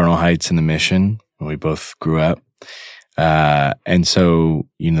between Bernal Heights and the Mission, where we both grew up. And so,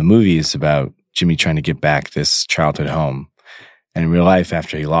 the movie is about Jimmy trying to get back this childhood home. And in real life,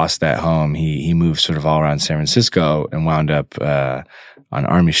 after he lost that home, he moved sort of all around San Francisco and wound up on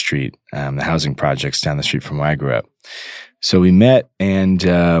Army Street, the housing projects down the street from where I grew up. So we met, and,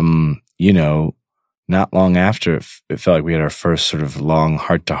 not long after, it felt like we had our first sort of long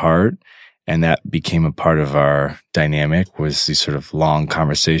heart-to-heart, and that became a part of our dynamic, was these sort of long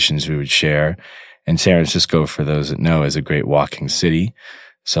conversations we would share. And San Francisco, for those that know, is a great walking city.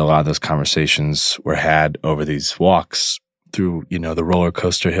 So a lot of those conversations were had over these walks through, the roller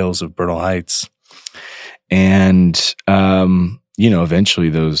coaster hills of Bernal Heights. And, eventually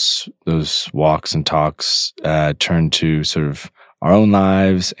those walks and talks turned to sort of our own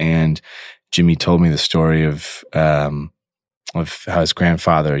lives. And Jimmy told me the story of how his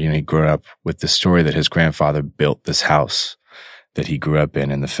grandfather, he grew up with the story that his grandfather built this house that he grew up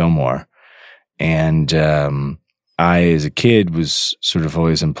in the Fillmore. And I, as a kid, was sort of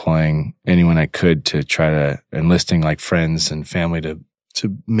always employing anyone I could to try to enlisting like friends and family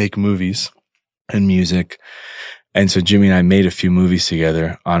to make movies and music. And so Jimmy and I made a few movies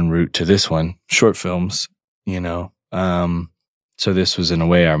together en route to this one, short films, So this was in a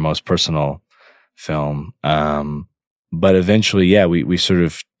way our most personal film. But eventually, we sort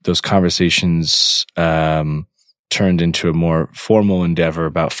of, those conversations turned into a more formal endeavor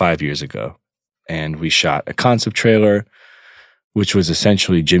about 5 years ago. And we shot a concept trailer, which was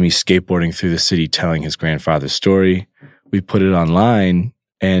essentially Jimmy skateboarding through the city telling his grandfather's story. We put it online,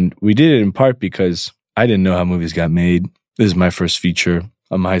 and we did it in part because I didn't know how movies got made. This is my first feature.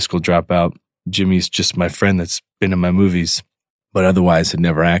 I'm a high school dropout. Jimmy's just my friend that's been in my movies, but otherwise had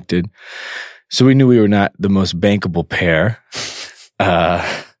never acted. So we knew we were not the most bankable pair.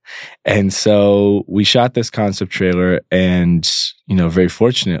 And so we shot this concept trailer, and, very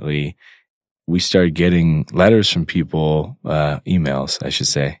fortunately, we started getting letters from people, emails, I should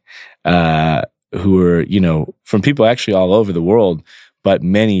say, who were, from people actually all over the world, but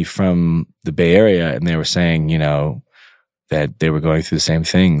many from the Bay Area. And they were saying, that they were going through the same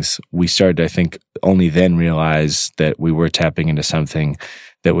things. We started, I think, only then realize that we were tapping into something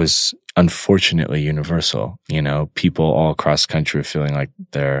that was unfortunately universal. People all across the country were feeling like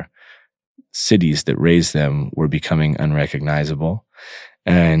their cities that raised them were becoming unrecognizable.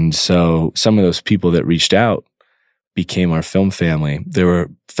 And so some of those people that reached out became our film family. They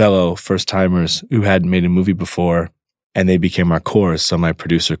were fellow first-timers who hadn't made a movie before, and they became our core. So my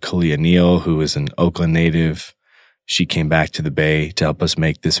producer, Kalia Neal, who is an Oakland native, she came back to the Bay to help us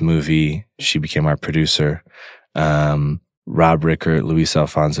make this movie. She became our producer. Rob Rickert, Luis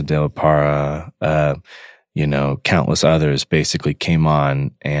Alfonso de la Parra, countless others basically came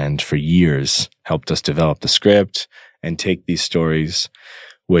on and for years helped us develop the script and take these stories,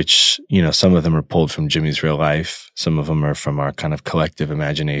 which, some of them are pulled from Jimmy's real life. Some of them are from our kind of collective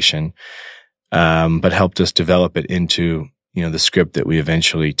imagination, but helped us develop it into, the script that we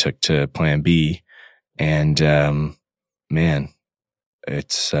eventually took to Plan B. And, man,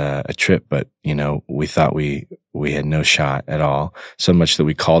 it's a trip, but, we thought we had no shot at all. So much that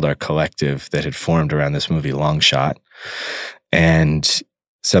we called our collective that had formed around this movie Long Shot. And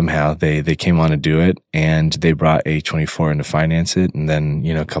somehow they came on to do it, and they brought A24 in to finance it. And then,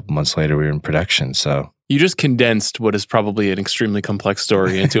 a couple months later, we were in production. So you just condensed what is probably an extremely complex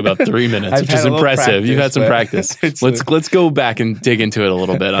story into about 3 minutes, which is impressive. You've had some practice. Let's go back and dig into it a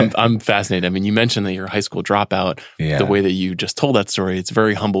little bit. I'm fascinated. I mean, you mentioned that you're a high school dropout. Yeah. The way that you just told that story, it's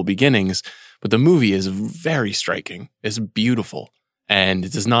very humble beginnings, but the movie is very striking. It's beautiful, and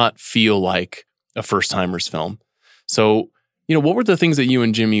it does not feel like a first-timer's film. So, what were the things that you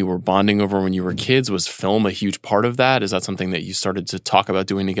and Jimmy were bonding over when you were kids? Was film a huge part of that? Is that something that you started to talk about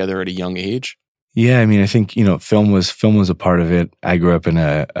doing together at a young age? Yeah, I mean, I think, film was a part of it. I grew up in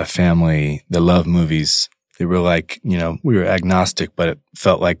a family that loved movies. They were like, we were agnostic, but it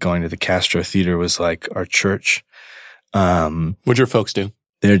felt like going to the Castro Theater was like our church. What'd your folks do?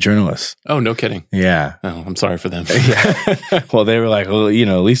 They're journalists. Oh, no kidding. Yeah. Oh, I'm sorry for them. Yeah. Well, they were like, well,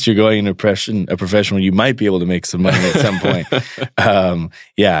 at least you're going into a profession where you might be able to make some money at some point.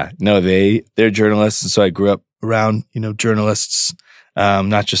 Yeah. No, they're journalists. And so I grew up around, journalists,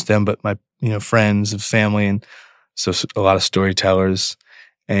 not just them, but my, friends and family. And so a lot of storytellers.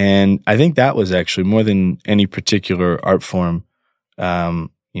 And I think that was actually more than any particular art form. Jimmy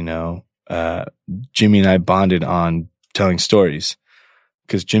and I bonded on telling stories,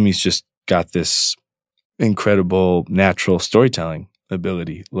 because Jimmy's just got this incredible natural storytelling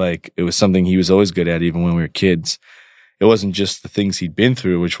ability. Like, it was something he was always good at, even when we were kids. It wasn't just the things he'd been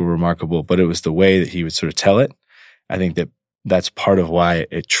through, which were remarkable, but it was the way that he would sort of tell it. I think that's part of why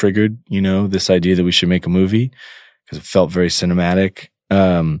it triggered, this idea that we should make a movie, because it felt very cinematic.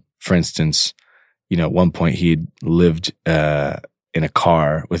 For instance, at one point he'd lived in a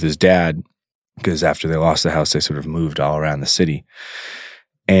car with his dad, because after they lost the house, they sort of moved all around the city.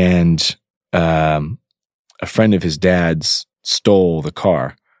 And a friend of his dad's stole the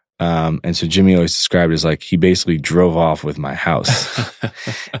car. And so Jimmy always described it as like, he basically drove off with my house.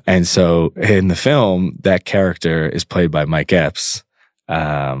 And so in the film, that character is played by Mike Epps,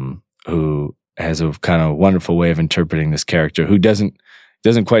 who has a kind of wonderful way of interpreting this character, who doesn't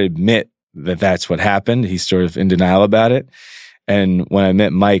quite admit that that's what happened. He's sort of in denial about it. And when I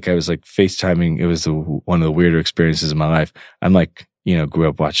met Mike, I was like FaceTiming. It was one of the weirder experiences of my life. I'm like, grew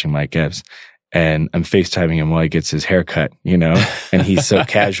up watching Mike Epps, and I'm FaceTiming him while he gets his haircut, and he's so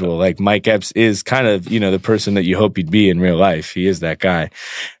casual. Like, Mike Epps is kind of, the person that you hope he'd be in real life. He is that guy.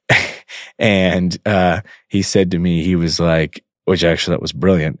 And he said to me, he was like, which actually that was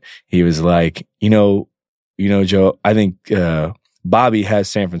brilliant. He was like, Joe, I think Bobby has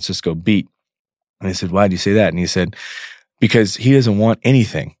San Francisco beat. And I said, why do you say that? And he said, because he doesn't want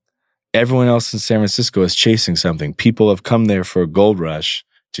anything. Everyone else in San Francisco is chasing something. People have come there for a gold rush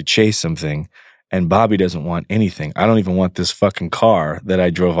to chase something, and Bobby doesn't want anything. I don't even want this fucking car that I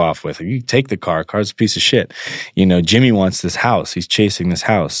drove off with. You take the car. Car's a piece of shit. Jimmy wants this house. He's chasing this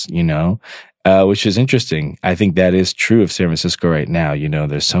house, which is interesting. I think that is true of San Francisco right now.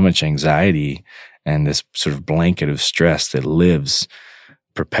 There's so much anxiety and this sort of blanket of stress that lives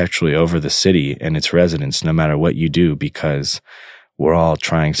perpetually over the city and its residents, no matter what you do, because we're all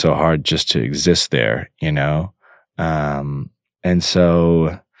trying so hard just to exist there, and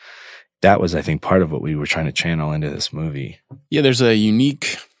so that was, I think, part of what we were trying to channel into this movie. Yeah, there's a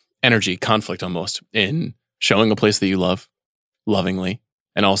unique energy, conflict almost, in showing a place that you love, lovingly,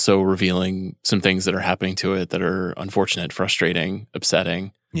 and also revealing some things that are happening to it that are unfortunate, frustrating,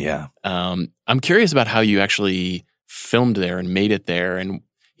 upsetting. Yeah. I'm curious about how you actually filmed there and made it there, and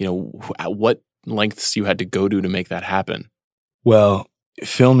at what lengths you had to go to make that happen. Well,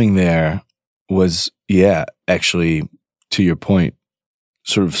 filming there was, actually, to your point,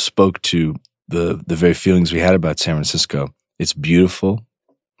 sort of spoke to the very feelings we had about San Francisco. It's beautiful.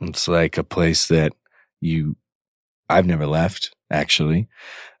 It's like a place that I've never left, actually.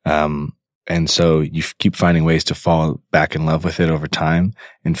 And so you keep finding ways to fall back in love with it over time.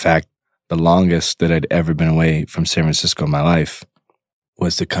 In fact, the longest that I'd ever been away from San Francisco in my life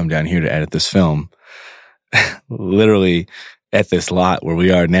was to come down here to edit this film. Literally, at this lot where we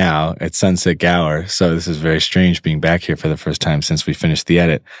are now at Sunset Gower. So this is very strange being back here for the first time since we finished the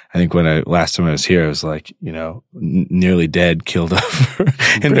edit. I think last time I was here, I was like, nearly dead, killed over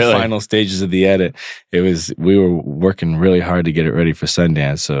in the final stages of the edit. We were working really hard to get it ready for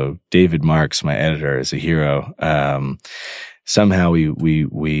Sundance. So David Marks, my editor, is a hero. Somehow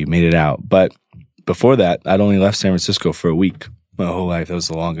we made it out. But before that, I'd only left San Francisco for a week. My whole life. That was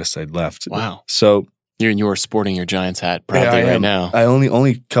the longest I'd left. Wow. So you are sporting your Giants hat proudly right now. I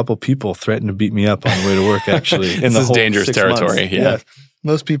only a couple people threatened to beat me up on the way to work, actually. This is dangerous territory. Yeah.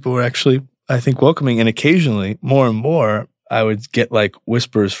 Most people were actually, I think, welcoming. And occasionally, more and more, I would get like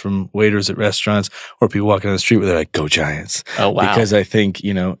whispers from waiters at restaurants or people walking down the street where they're like, "Go Giants." Oh, wow. Because I think,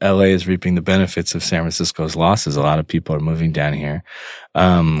 LA is reaping the benefits of San Francisco's losses. A lot of people are moving down here.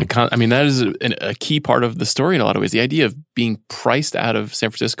 That is a key part of the story in a lot of ways. The idea of being priced out of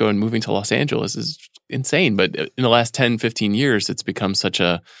San Francisco and moving to Los Angeles is insane. But in the last 10, 15 years, it's become such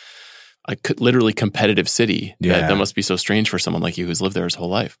a literally competitive city that must be so strange for someone like you who's lived there his whole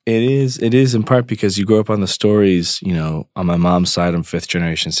life. It is in part because you grow up on the stories, on my mom's side, I'm fifth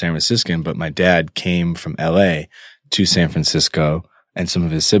generation San Franciscan, but my dad came from LA to San Francisco and some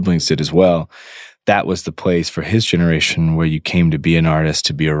of his siblings did as well. That was the place for his generation where you came to be an artist,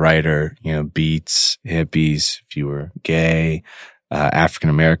 to be a writer, beats, hippies, if you were gay, African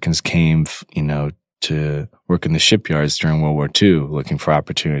Americans came, to work in the shipyards during World War II, looking for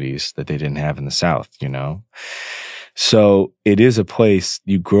opportunities that they didn't have in the South, So it is a place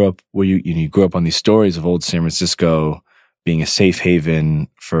you grew up where you grew up on these stories of old San Francisco being a safe haven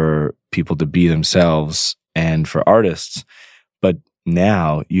for people to be themselves and for artists. But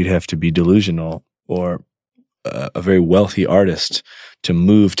now you'd have to be delusional or a very wealthy artist to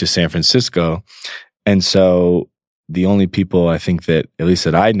move to San Francisco. And so the only people I think that, at least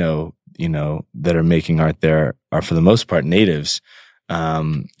that I know, that are making art there are for the most part natives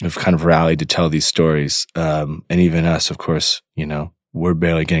who've kind of rallied to tell these stories. And even us, of course, we're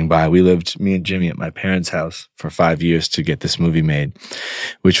barely getting by. We lived, me and Jimmy, at my parents' house for 5 years to get this movie made,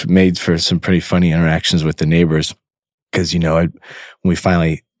 which made for some pretty funny interactions with the neighbors. Because, when we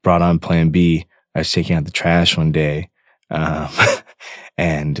finally brought on Plan B, I was taking out the trash one day.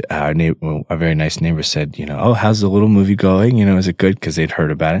 And our very nice neighbor said, "Oh, how's the little movie going? Is it good?" Because they'd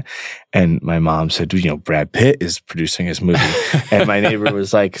heard about it. And my mom said, "Brad Pitt is producing his movie." And my neighbor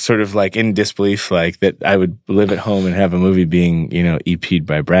was like, sort of like in disbelief, like that I would live at home and have a movie being, EP'd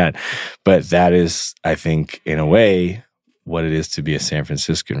by Brad. But that is, I think, in a way, what it is to be a San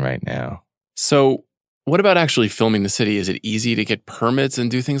Franciscan right now. So what about actually filming the city? Is it easy to get permits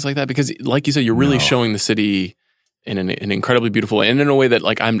and do things like that? Because like you said, you're really showing the city in an incredibly beautiful way and in a way that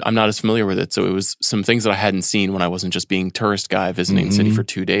like I'm not as familiar with it. So it was some things that I hadn't seen when I wasn't just being tourist guy visiting the city for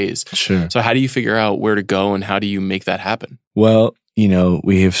 2 days. Sure. So how do you figure out where to go and how do you make that happen? Well,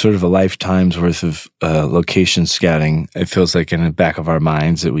 we have sort of a lifetime's worth of location scouting. It feels like in the back of our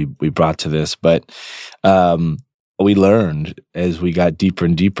minds that we brought to this, but we learned as we got deeper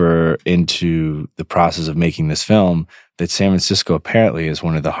and deeper into the process of making this film that San Francisco apparently is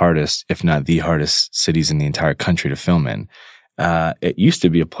one of the hardest, if not the hardest cities in the entire country to film in. It used to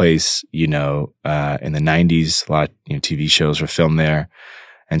be a place, in the 90s, a lot of TV shows were filmed there.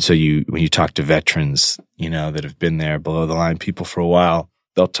 And so when you talk to veterans, that have been there, below the line people for a while,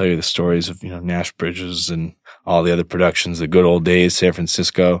 they'll tell you the stories of, Nash Bridges and all the other productions, the good old days, San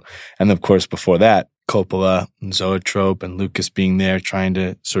Francisco. And of course, before that, Coppola and Zoetrope and Lucas being there trying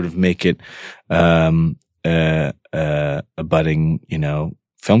to sort of make it a budding,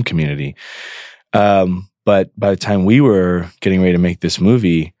 film community. But by the time we were getting ready to make this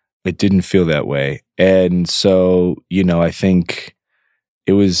movie, it didn't feel that way. And so, I think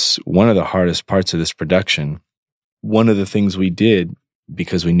it was one of the hardest parts of this production. One of the things we did,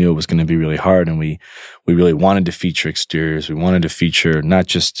 because we knew it was going to be really hard and we really wanted to feature exteriors. We wanted to feature not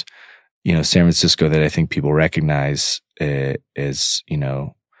just, San Francisco that I think people recognize as,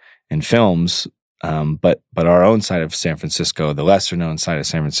 in films, but our own side of San Francisco, the lesser known side of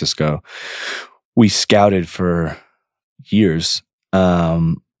San Francisco. We scouted for years,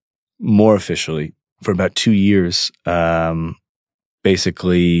 more officially for about 2 years.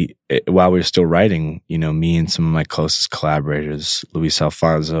 Basically, while we were still writing, me and some of my closest collaborators, Luis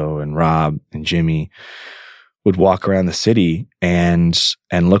Alfonso and Rob and Jimmy, would walk around the city and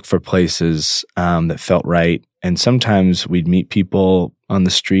look for places that felt right. And sometimes we'd meet people on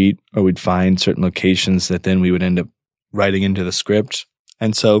the street or we'd find certain locations that then we would end up writing into the script.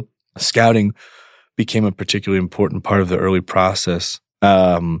 And so scouting became a particularly important part of the early process.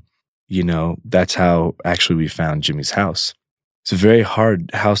 That's how actually we found Jimmy's house. It's a very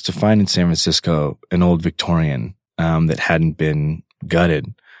hard house to find in San Francisco, an old Victorian. that hadn't been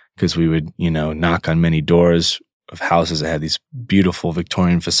gutted, because we would, knock on many doors of houses that had these beautiful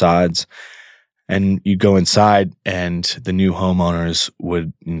Victorian facades, and you'd go inside and the new homeowners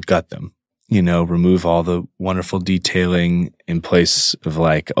would gut them, remove all the wonderful detailing in place of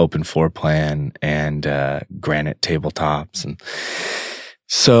like open floor plan and granite tabletops. And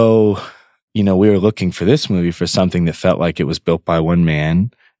so, we were looking for this movie for something that felt like it was built by one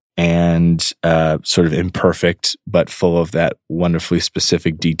man and sort of imperfect, but full of that wonderfully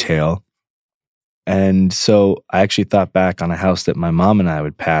specific detail. And so I actually thought back on a house that my mom and I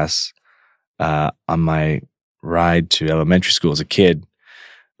would pass on my ride to elementary school as a kid.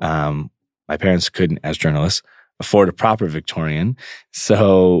 My parents couldn't, as journalists, afford a proper Victorian.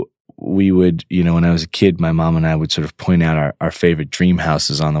 So we would, when I was a kid, my mom and I would sort of point out our favorite dream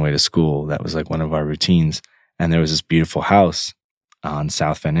houses on the way to school. That was like one of our routines. And there was this beautiful house on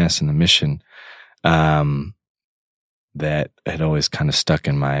South Van Ness in the Mission that had always kind of stuck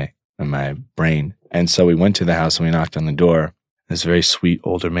in my brain. And so we went to the house and we knocked on the door. This very sweet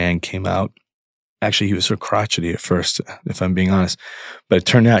older man came out. Actually, he was sort of crotchety at first, if I'm being honest. But it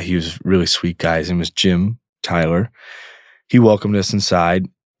turned out he was a really sweet guy. His name was Jim Tyler. He welcomed us inside.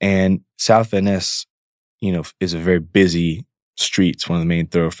 And South Van Ness, is a very busy street. It's one of the main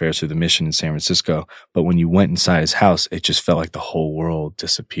thoroughfares through the Mission in San Francisco. But when you went inside his house, it just felt like the whole world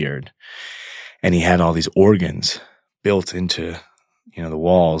disappeared. And he had all these organs built into, the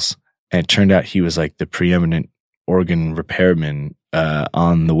walls. And it turned out he was like the preeminent organ repairman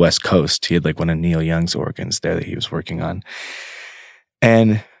on the West Coast. He had like one of Neil Young's organs there that he was working on.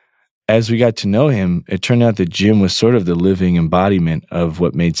 And as we got to know him, it turned out that Jim was sort of the living embodiment of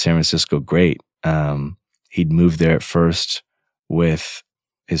what made San Francisco great. He'd moved there at first with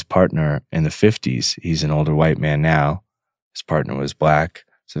his partner in the 50s. He's an older white man now. His partner was black.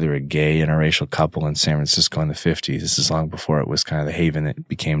 So they were a gay interracial couple in San Francisco in the 50s. This is long before it was kind of the haven it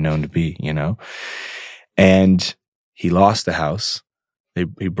became known to be, And he lost the house.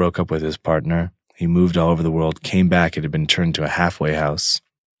 He broke up with his partner. He moved all over the world, came back. It had been turned to a halfway house.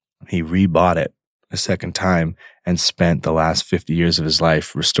 He rebought it a second time and spent the last 50 years of his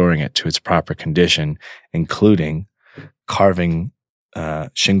life restoring it to its proper condition, including carving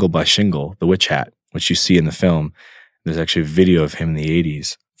shingle by shingle the witch hat, which you see in the film. There's actually a video of him in the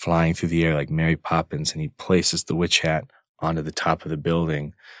 80s flying through the air like Mary Poppins, and he places the witch hat onto the top of the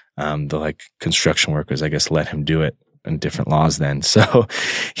building. The construction workers, I guess, let him do it, and different laws then. So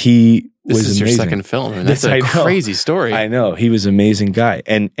he was amazing. This is your second film. And that's a crazy story. I know. He was an amazing guy.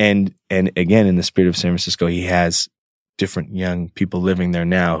 And again, in the spirit of San Francisco, he has different young people living there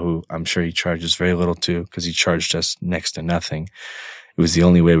now who I'm sure he charges very little to, because he charged us next to nothing. It was the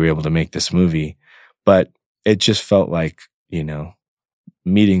only way we were able to make this movie. But it just felt like,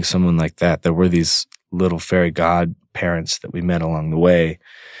 meeting someone like that. There were these little fairy godparents that we met along the way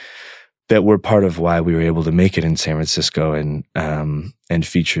that were part of why we were able to make it in San Francisco and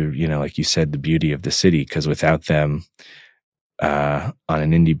feature, like you said, the beauty of the city. Because without them, on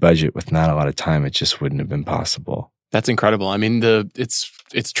an indie budget with not a lot of time, it just wouldn't have been possible. That's incredible. I mean, it's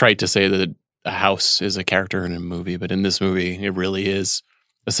trite to say that a house is a character in a movie, but in this movie, it really is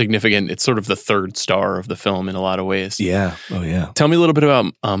a significant, it's sort of the third star of the film in a lot of ways. Yeah. Oh, yeah. Tell me a little bit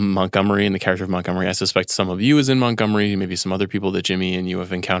about Montgomery and the character of Montgomery. I suspect some of you is in Montgomery, maybe some other people that Jimmy and you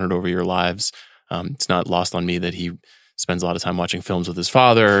have encountered over your lives. It's not lost on me that he spends a lot of time watching films with his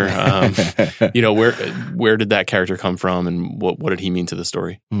father. Where did that character come from, and what did he mean to the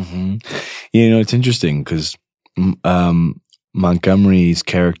story? Mm-hmm. It's interesting because Montgomery's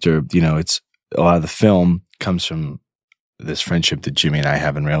character, it's a lot of the film comes from this friendship that Jimmy and I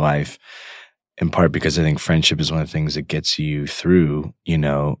have in real life, in part because I think friendship is one of the things that gets you through,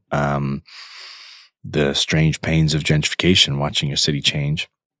 the strange pains of gentrification, watching your city change.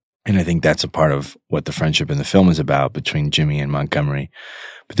 And I think that's a part of what the friendship in the film is about between Jimmy and Montgomery.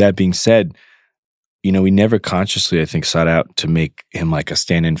 But that being said, we never consciously, I think, sought out to make him like a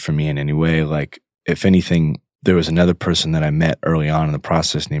stand-in for me in any way. Like, if anything, there was another person that I met early on in the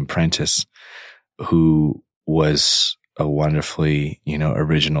process named Prentice, who was a wonderfully,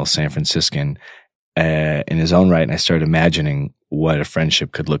 original San Franciscan in his own right. And I started imagining what a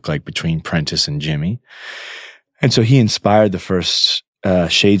friendship could look like between Prentice and Jimmy. And so he inspired the first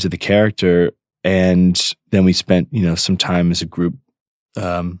shades of the character. And then we spent, some time as a group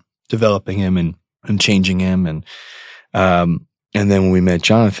developing him and changing him. And then when we met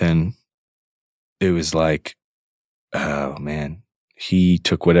Jonathan, it was like, oh man, he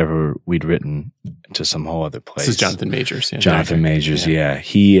took whatever we'd written to some whole other place. This is Jonathan Majors. Yeah, Jonathan Majors, yeah.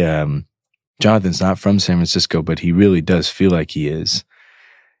 He, Jonathan's not from San Francisco, but he really does feel like he is.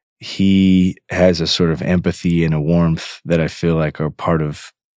 he has a sort of empathy and a warmth that I feel like are part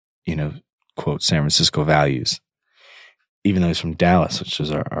of, quote, San Francisco values. Even though he's from Dallas, which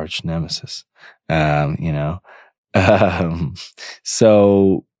is our arch nemesis,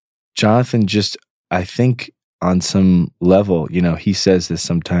 So Jonathan just, I think on some level, he says this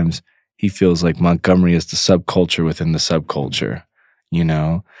sometimes, he feels like Montgomery is the subculture within the subculture,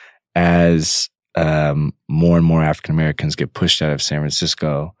 as more and more African Americans get pushed out of San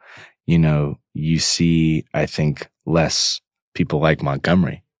Francisco, you see, I think, less people like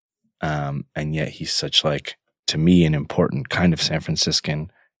Montgomery. And yet he's such to me, an important kind of San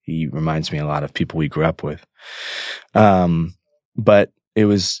Franciscan. He reminds me a lot of people we grew up with. But it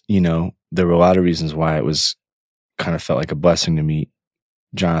was, there were a lot of reasons why it was kind of felt like a blessing to meet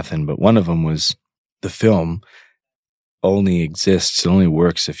Jonathan. But one of them was the film only exists, it only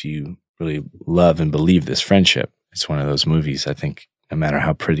works if you really love and believe this friendship. It's one of those movies, I think, no matter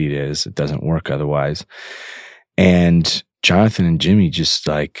how pretty it is, it doesn't work otherwise. And Jonathan and Jimmy just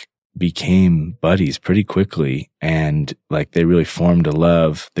became buddies pretty quickly, and they really formed a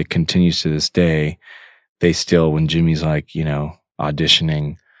love that continues to this day. They still, when Jimmy's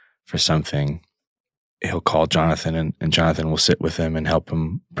auditioning for something, he'll call Jonathan, and Jonathan will sit with him and help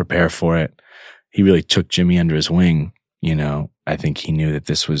him prepare for it. He really took Jimmy under his wing. I think he knew that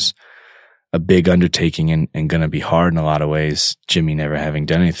this was a big undertaking and going to be hard in a lot of ways, Jimmy never having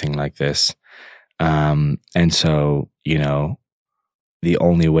done anything like this. And so, the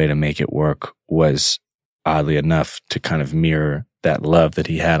only way to make it work was, oddly enough, to kind of mirror that love that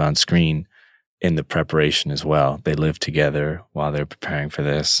he had on screen in the preparation as well. They lived together while they were preparing for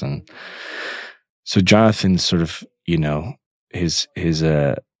this. And so Jonathan sort of, his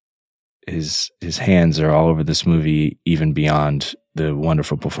hands are all over this movie, even beyond the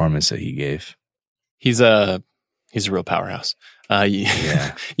wonderful performance that he gave. He's a real powerhouse.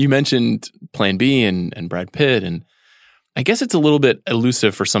 You mentioned Plan B and Brad Pitt, and I guess it's a little bit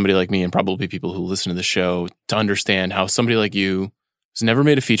elusive for somebody like me and probably people who listen to the show to understand how somebody like you who's never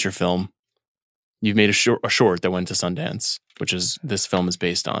made a feature film, you've made a short that went to Sundance, which is this film is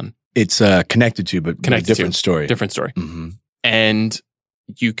based on. It's connected to, but different story. Different story. Mm-hmm. And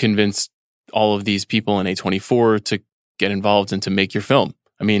you convinced all of these people in A24 to get involved and to make your film.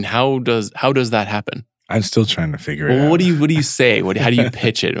 I mean, how does that happen? I'm still trying to figure it out. What do you say? How do you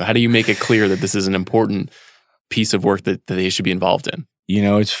pitch it? How do you make it clear that this is an important piece of work that they should be involved in?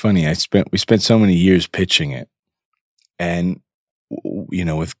 It's funny. We spent so many years pitching it, and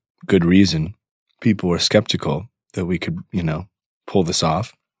with good reason, people were skeptical that we could, pull this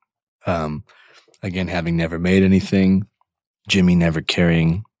off. Again, having never made anything, Jimmy never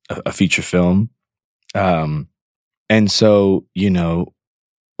carrying a feature film, and so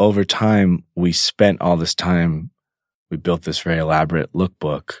over time we spent all this time. We built this very elaborate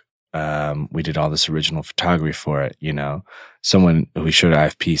lookbook. We did all this original photography for it. Someone who we showed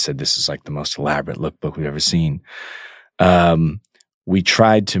at IFP said this is the most elaborate lookbook we've ever seen. We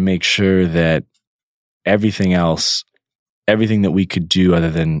tried to make sure that everything that we could do other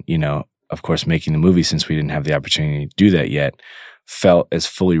than, of course, making the movie, since we didn't have the opportunity to do that yet, felt as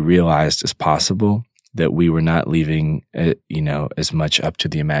fully realized as possible, that we were not leaving, as much up to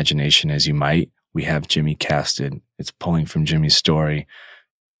the imagination as you might. We have Jimmy casted. It's pulling from Jimmy's story.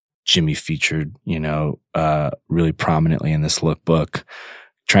 Jimmy featured, really prominently in this lookbook,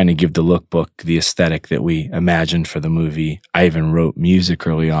 trying to give the lookbook the aesthetic that we imagined for the movie. I even wrote music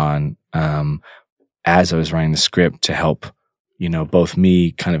early on, as I was writing the script to help, both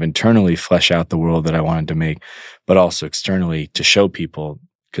me kind of internally flesh out the world that I wanted to make, but also externally to show people,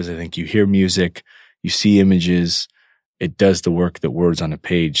 because I think you hear music, you see images, it does the work that words on a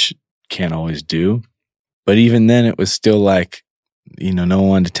page can't always do. But even then, it was still no one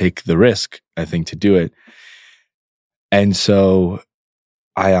wanted to take the risk, I think, to do it. And so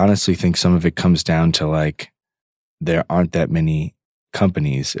I honestly think some of it comes down to there aren't that many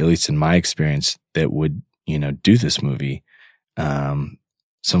companies, at least in my experience, that would, do this movie.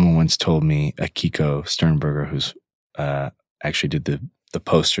 Someone once told me, Akiko Sternberger, who's actually did the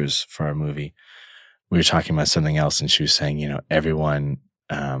posters for our movie, we were talking about something else, and she was saying, everyone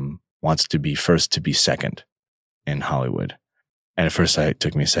wants to be first to be second in Hollywood. And at first, it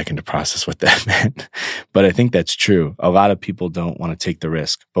took me a second to process what that meant. But I think that's true. A lot of people don't want to take the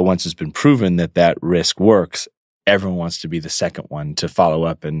risk. But once it's been proven that risk works, everyone wants to be the second one to follow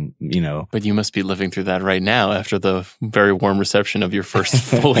up and, But you must be living through that right now after the very warm reception of your first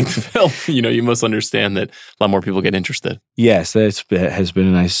full-length film. You must understand that a lot more people get interested. Yes, that has been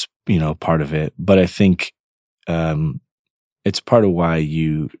a nice, part of it. But I think it's part of why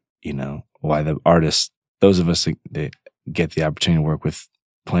why the artists, those of us that get the opportunity to work with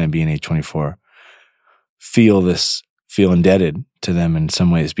Plan B and A24 feel indebted to them in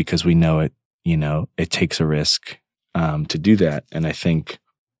some ways because we know it, it takes a risk to do that. And I think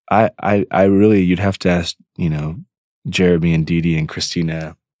I really, you'd have to ask, Jeremy and Dee Dee and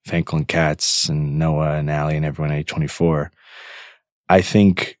Christina Fankel and Katz and Noah and Allie and everyone at A24. I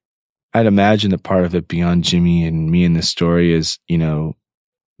think I'd imagine that part of it beyond Jimmy and me in this story is,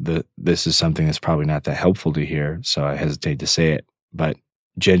 this is something that's probably not that helpful to hear, so I hesitate to say it, but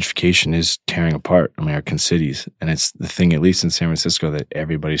gentrification is tearing apart American cities. And it's the thing, at least in San Francisco, that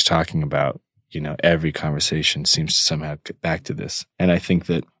everybody's talking about. Every conversation seems to somehow get back to this. And I think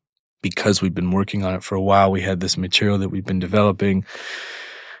that because we've been working on it for a while, we had this material that we've been developing,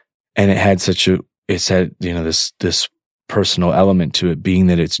 and it had this personal element to it, being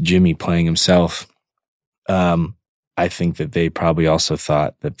that it's Jimmy playing himself. I think that they probably also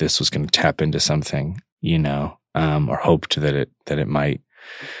thought that this was going to tap into something, or hoped that it might.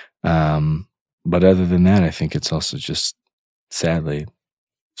 But other than that, I think it's also just sadly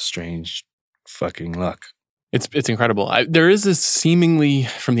strange fucking luck. It's incredible. There is this seemingly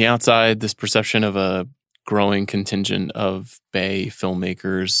from the outside, this perception of a growing contingent of Bay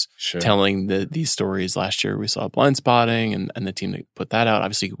filmmakers telling these stories. Last year we saw Blind Spotting and the team that put that out.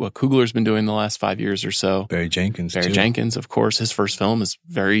 Obviously what Coogler's been doing the last 5 years or so. Barry Jenkins, of course. His first film is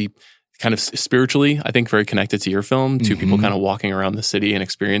very kind of spiritually, I think, very connected to your film. Two people kind of walking around the city and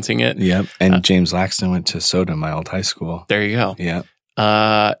experiencing it. Yep. And James Laxton went to Soda, my old high school. There you go.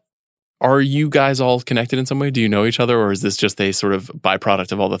 Yeah. Are you guys all connected in some way? Do you know each other, or is this just a sort of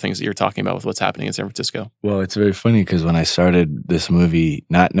byproduct of all the things that you're talking about with what's happening in San Francisco? Well, it's very funny because when I started this movie,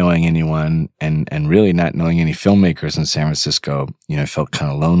 not knowing anyone and really not knowing any filmmakers in San Francisco, I felt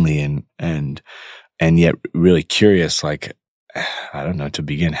kind of lonely and yet really curious. Like, I don't know, to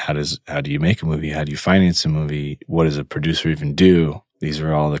begin, how do you make a movie? How do you finance a movie? What does a producer even do? These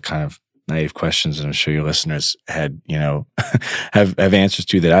are all the kind of naive questions, and I'm sure your listeners had, have answers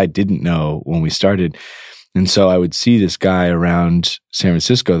to that I didn't know when we started. And so I would see this guy around San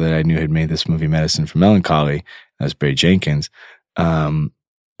Francisco that I knew had made this movie Medicine for Melancholy. That was Barry Jenkins.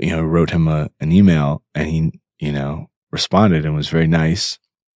 Wrote him an email, and he, responded and was very nice.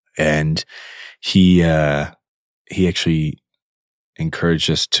 And he actually encouraged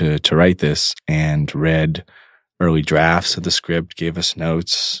us to write this and read early drafts of the script, gave us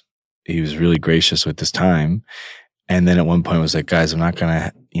notes. He was really gracious with his time. And then at one point was like, guys, I'm not going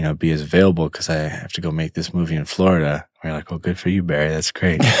to, be as available because I have to go make this movie in Florida. We're like, well, good for you, Barry. That's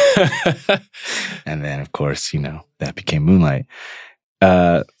great. And then, of course, that became Moonlight.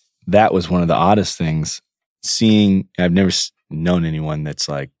 That was one of the oddest things. I've never known anyone that's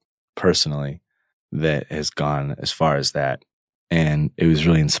like personally that has gone as far as that. And it was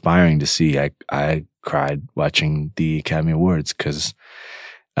really inspiring to see. I cried watching the Academy Awards because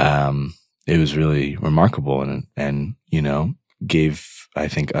it was really remarkable and gave, I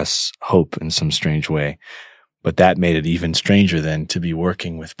think, us hope in some strange way. But that made it even stranger then to be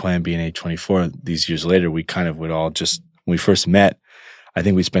working with Plan B and A24 these years later. We kind of would all just, when we first met, I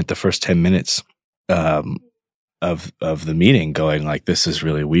think we spent the first 10 minutes of the meeting going like, this is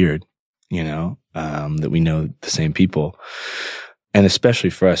really weird, that we know the same people. And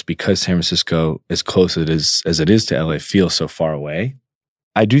especially for us, because San Francisco, as close as it is to LA, feels so far away.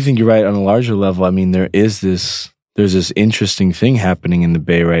 I do think you're right on a larger level. I mean, there's this interesting thing happening in the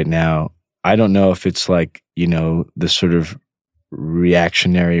Bay right now. I don't know if it's like, the sort of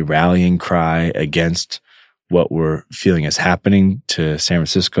reactionary rallying cry against what we're feeling is happening to San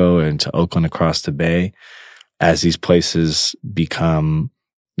Francisco and to Oakland across the Bay as these places become,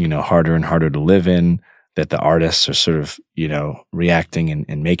 harder and harder to live in, that the artists are sort of, reacting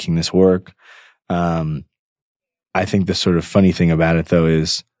and making this work. I think the sort of funny thing about it, though,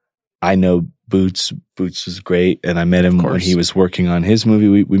 is I know Boots. Boots was great, and I met him when he was working on his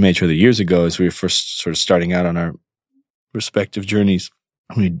movie. We made sure that years ago, as we were first sort of starting out on our respective journeys,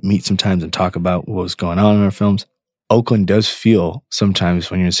 we'd meet sometimes and talk about what was going on in our films. Oakland does feel sometimes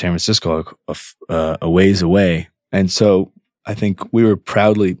when you're in San Francisco a ways away. And so I think we were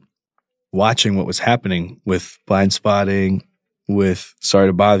proudly watching what was happening with Blind Spotting, with Sorry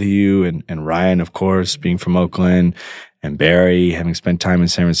to Bother You, and Ryan, of course, being from Oakland, and Barry having spent time in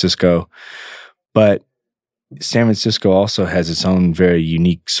San Francisco. But San Francisco also has its own very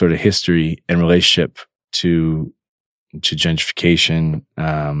unique sort of history and relationship to gentrification.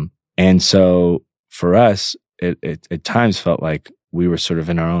 And so for us, it at times felt like we were sort of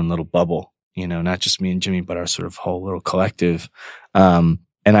in our own little bubble, not just me and Jimmy, but our sort of whole little collective. And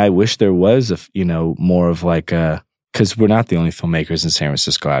I wish there was more of like because we're not the only filmmakers in San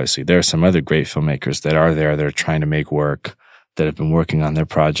Francisco, obviously. There are some other great filmmakers that are there that are trying to make work. that have been working on their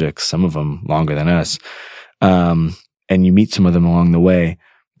projects, some of them longer than us. And you meet some of them along the way.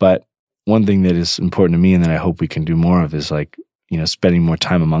 But one thing that is important to me and that I hope we can do more of is like, spending more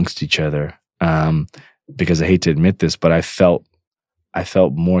time amongst each other. Because I hate to admit this, but I felt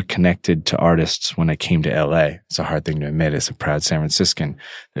more connected to artists when I came to LA. It's a hard thing to admit as a proud San Franciscan.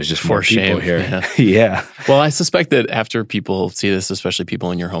 There's just more people here. Yeah. Yeah. Well, I suspect that after people see this, especially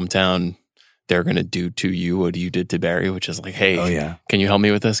people in your hometown, they're going to do to you what you did to Barry, which is like, hey, Can you help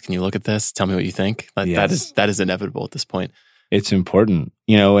me with this? Can you look at this? Tell me what you think. Yes. That is inevitable at this point. It's important,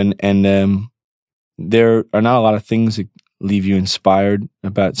 and there are not a lot of things that leave you inspired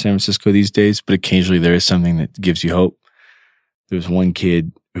about San Francisco these days, but occasionally there is something that gives you hope. There was one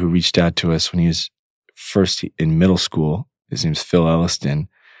kid who reached out to us when he was first in middle school. His name's Phil Elliston,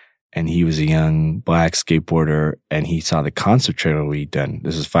 and he was a young black skateboarder, and he saw the concept trailer we'd done.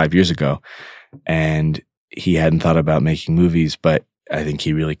 This was 5 years ago, and he hadn't thought about making movies, but I think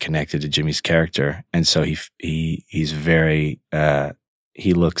he really connected to Jimmy's character, and so he's very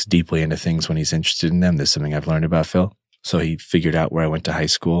he looks deeply into things when he's interested in them. There's something I've learned about Phil. So he figured out where I went to high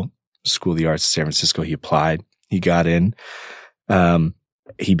school, School of the Arts in San Francisco. He applied. He got in.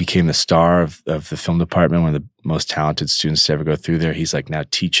 He became the star of the film department, one of the most talented students to ever go through there. He's like now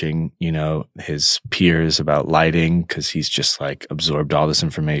teaching, his peers about lighting because he's just like absorbed all this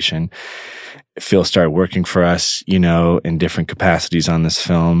information. Phil started working for us, in different capacities on this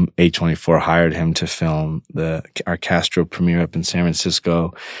film. A24 hired him to film our Castro premiere up in San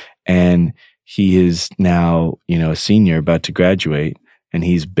Francisco. And he is now, a senior about to graduate, and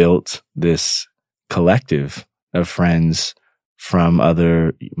he's built this collective of friends from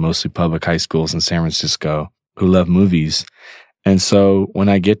other mostly public high schools in San Francisco who love movies. And so when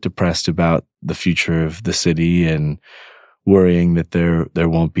I get depressed about the future of the city and worrying that there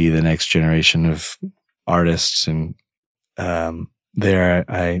won't be the next generation of artists, and I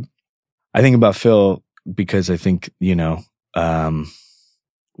think about Phil because I think,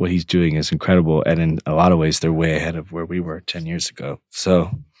 what he's doing is incredible. And in a lot of ways, they're way ahead of where we were 10 years ago.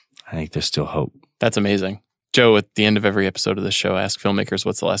 So I think there's still hope. That's amazing. Joe, at the end of every episode of this show, I ask filmmakers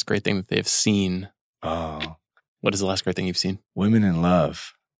what's the last great thing that they've seen. Oh. What is the last great thing you've seen? Women in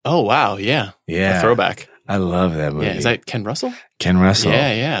Love. Oh, wow. Yeah. Yeah. A throwback. I love that movie. Yeah. Is that Ken Russell? Ken Russell.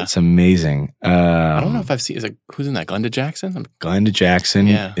 Yeah. It's amazing. I don't know if I've seen, who's in that? Glenda Jackson? Glenda Jackson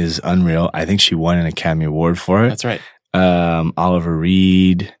is unreal. I think she won an Academy Award for it. That's right. Oliver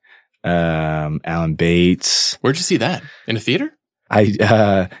Reed, Alan Bates. Where'd you see that? In a theater?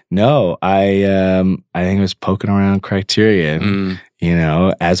 No, I think it was poking around Criterion,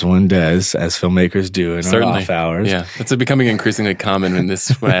 as one does, as filmmakers do in our off hours. Yeah. It's becoming increasingly common when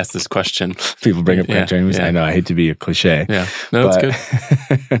I ask this question. People bring up Criterion movies. Yeah. I know, I hate to be a cliche. Yeah. No, it's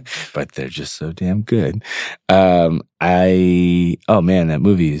good. But they're just so damn good. Oh man, that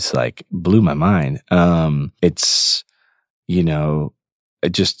movie is like blew my mind. It's,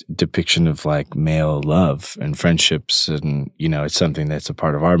 just depiction of like male love and friendships, and it's something that's a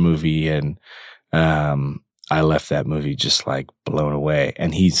part of our movie, and I left that movie just like blown away.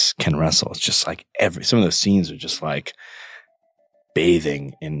 And he's Ken Russell. It's just like some of those scenes are just like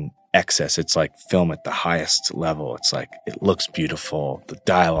bathing in excess. It's like film at the highest level. It's like it looks beautiful. The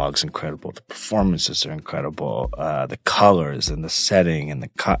dialogue's incredible. The performances are incredible. The colors and the setting and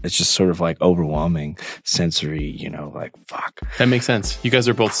it's just sort of like overwhelming sensory, like fuck. That makes sense. You guys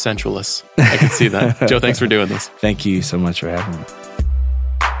are both sensualists. I can see that. Joe, thanks for doing this. Thank you so much for having me.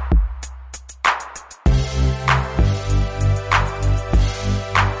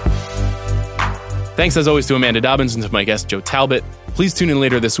 Thanks as always to Amanda Dobbins and to my guest, Joe Talbot. Please tune in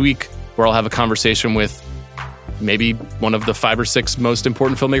later this week where I'll have a conversation with maybe one of the 5 or 6 most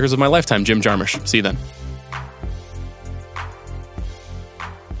important filmmakers of my lifetime, Jim Jarmusch. See you then.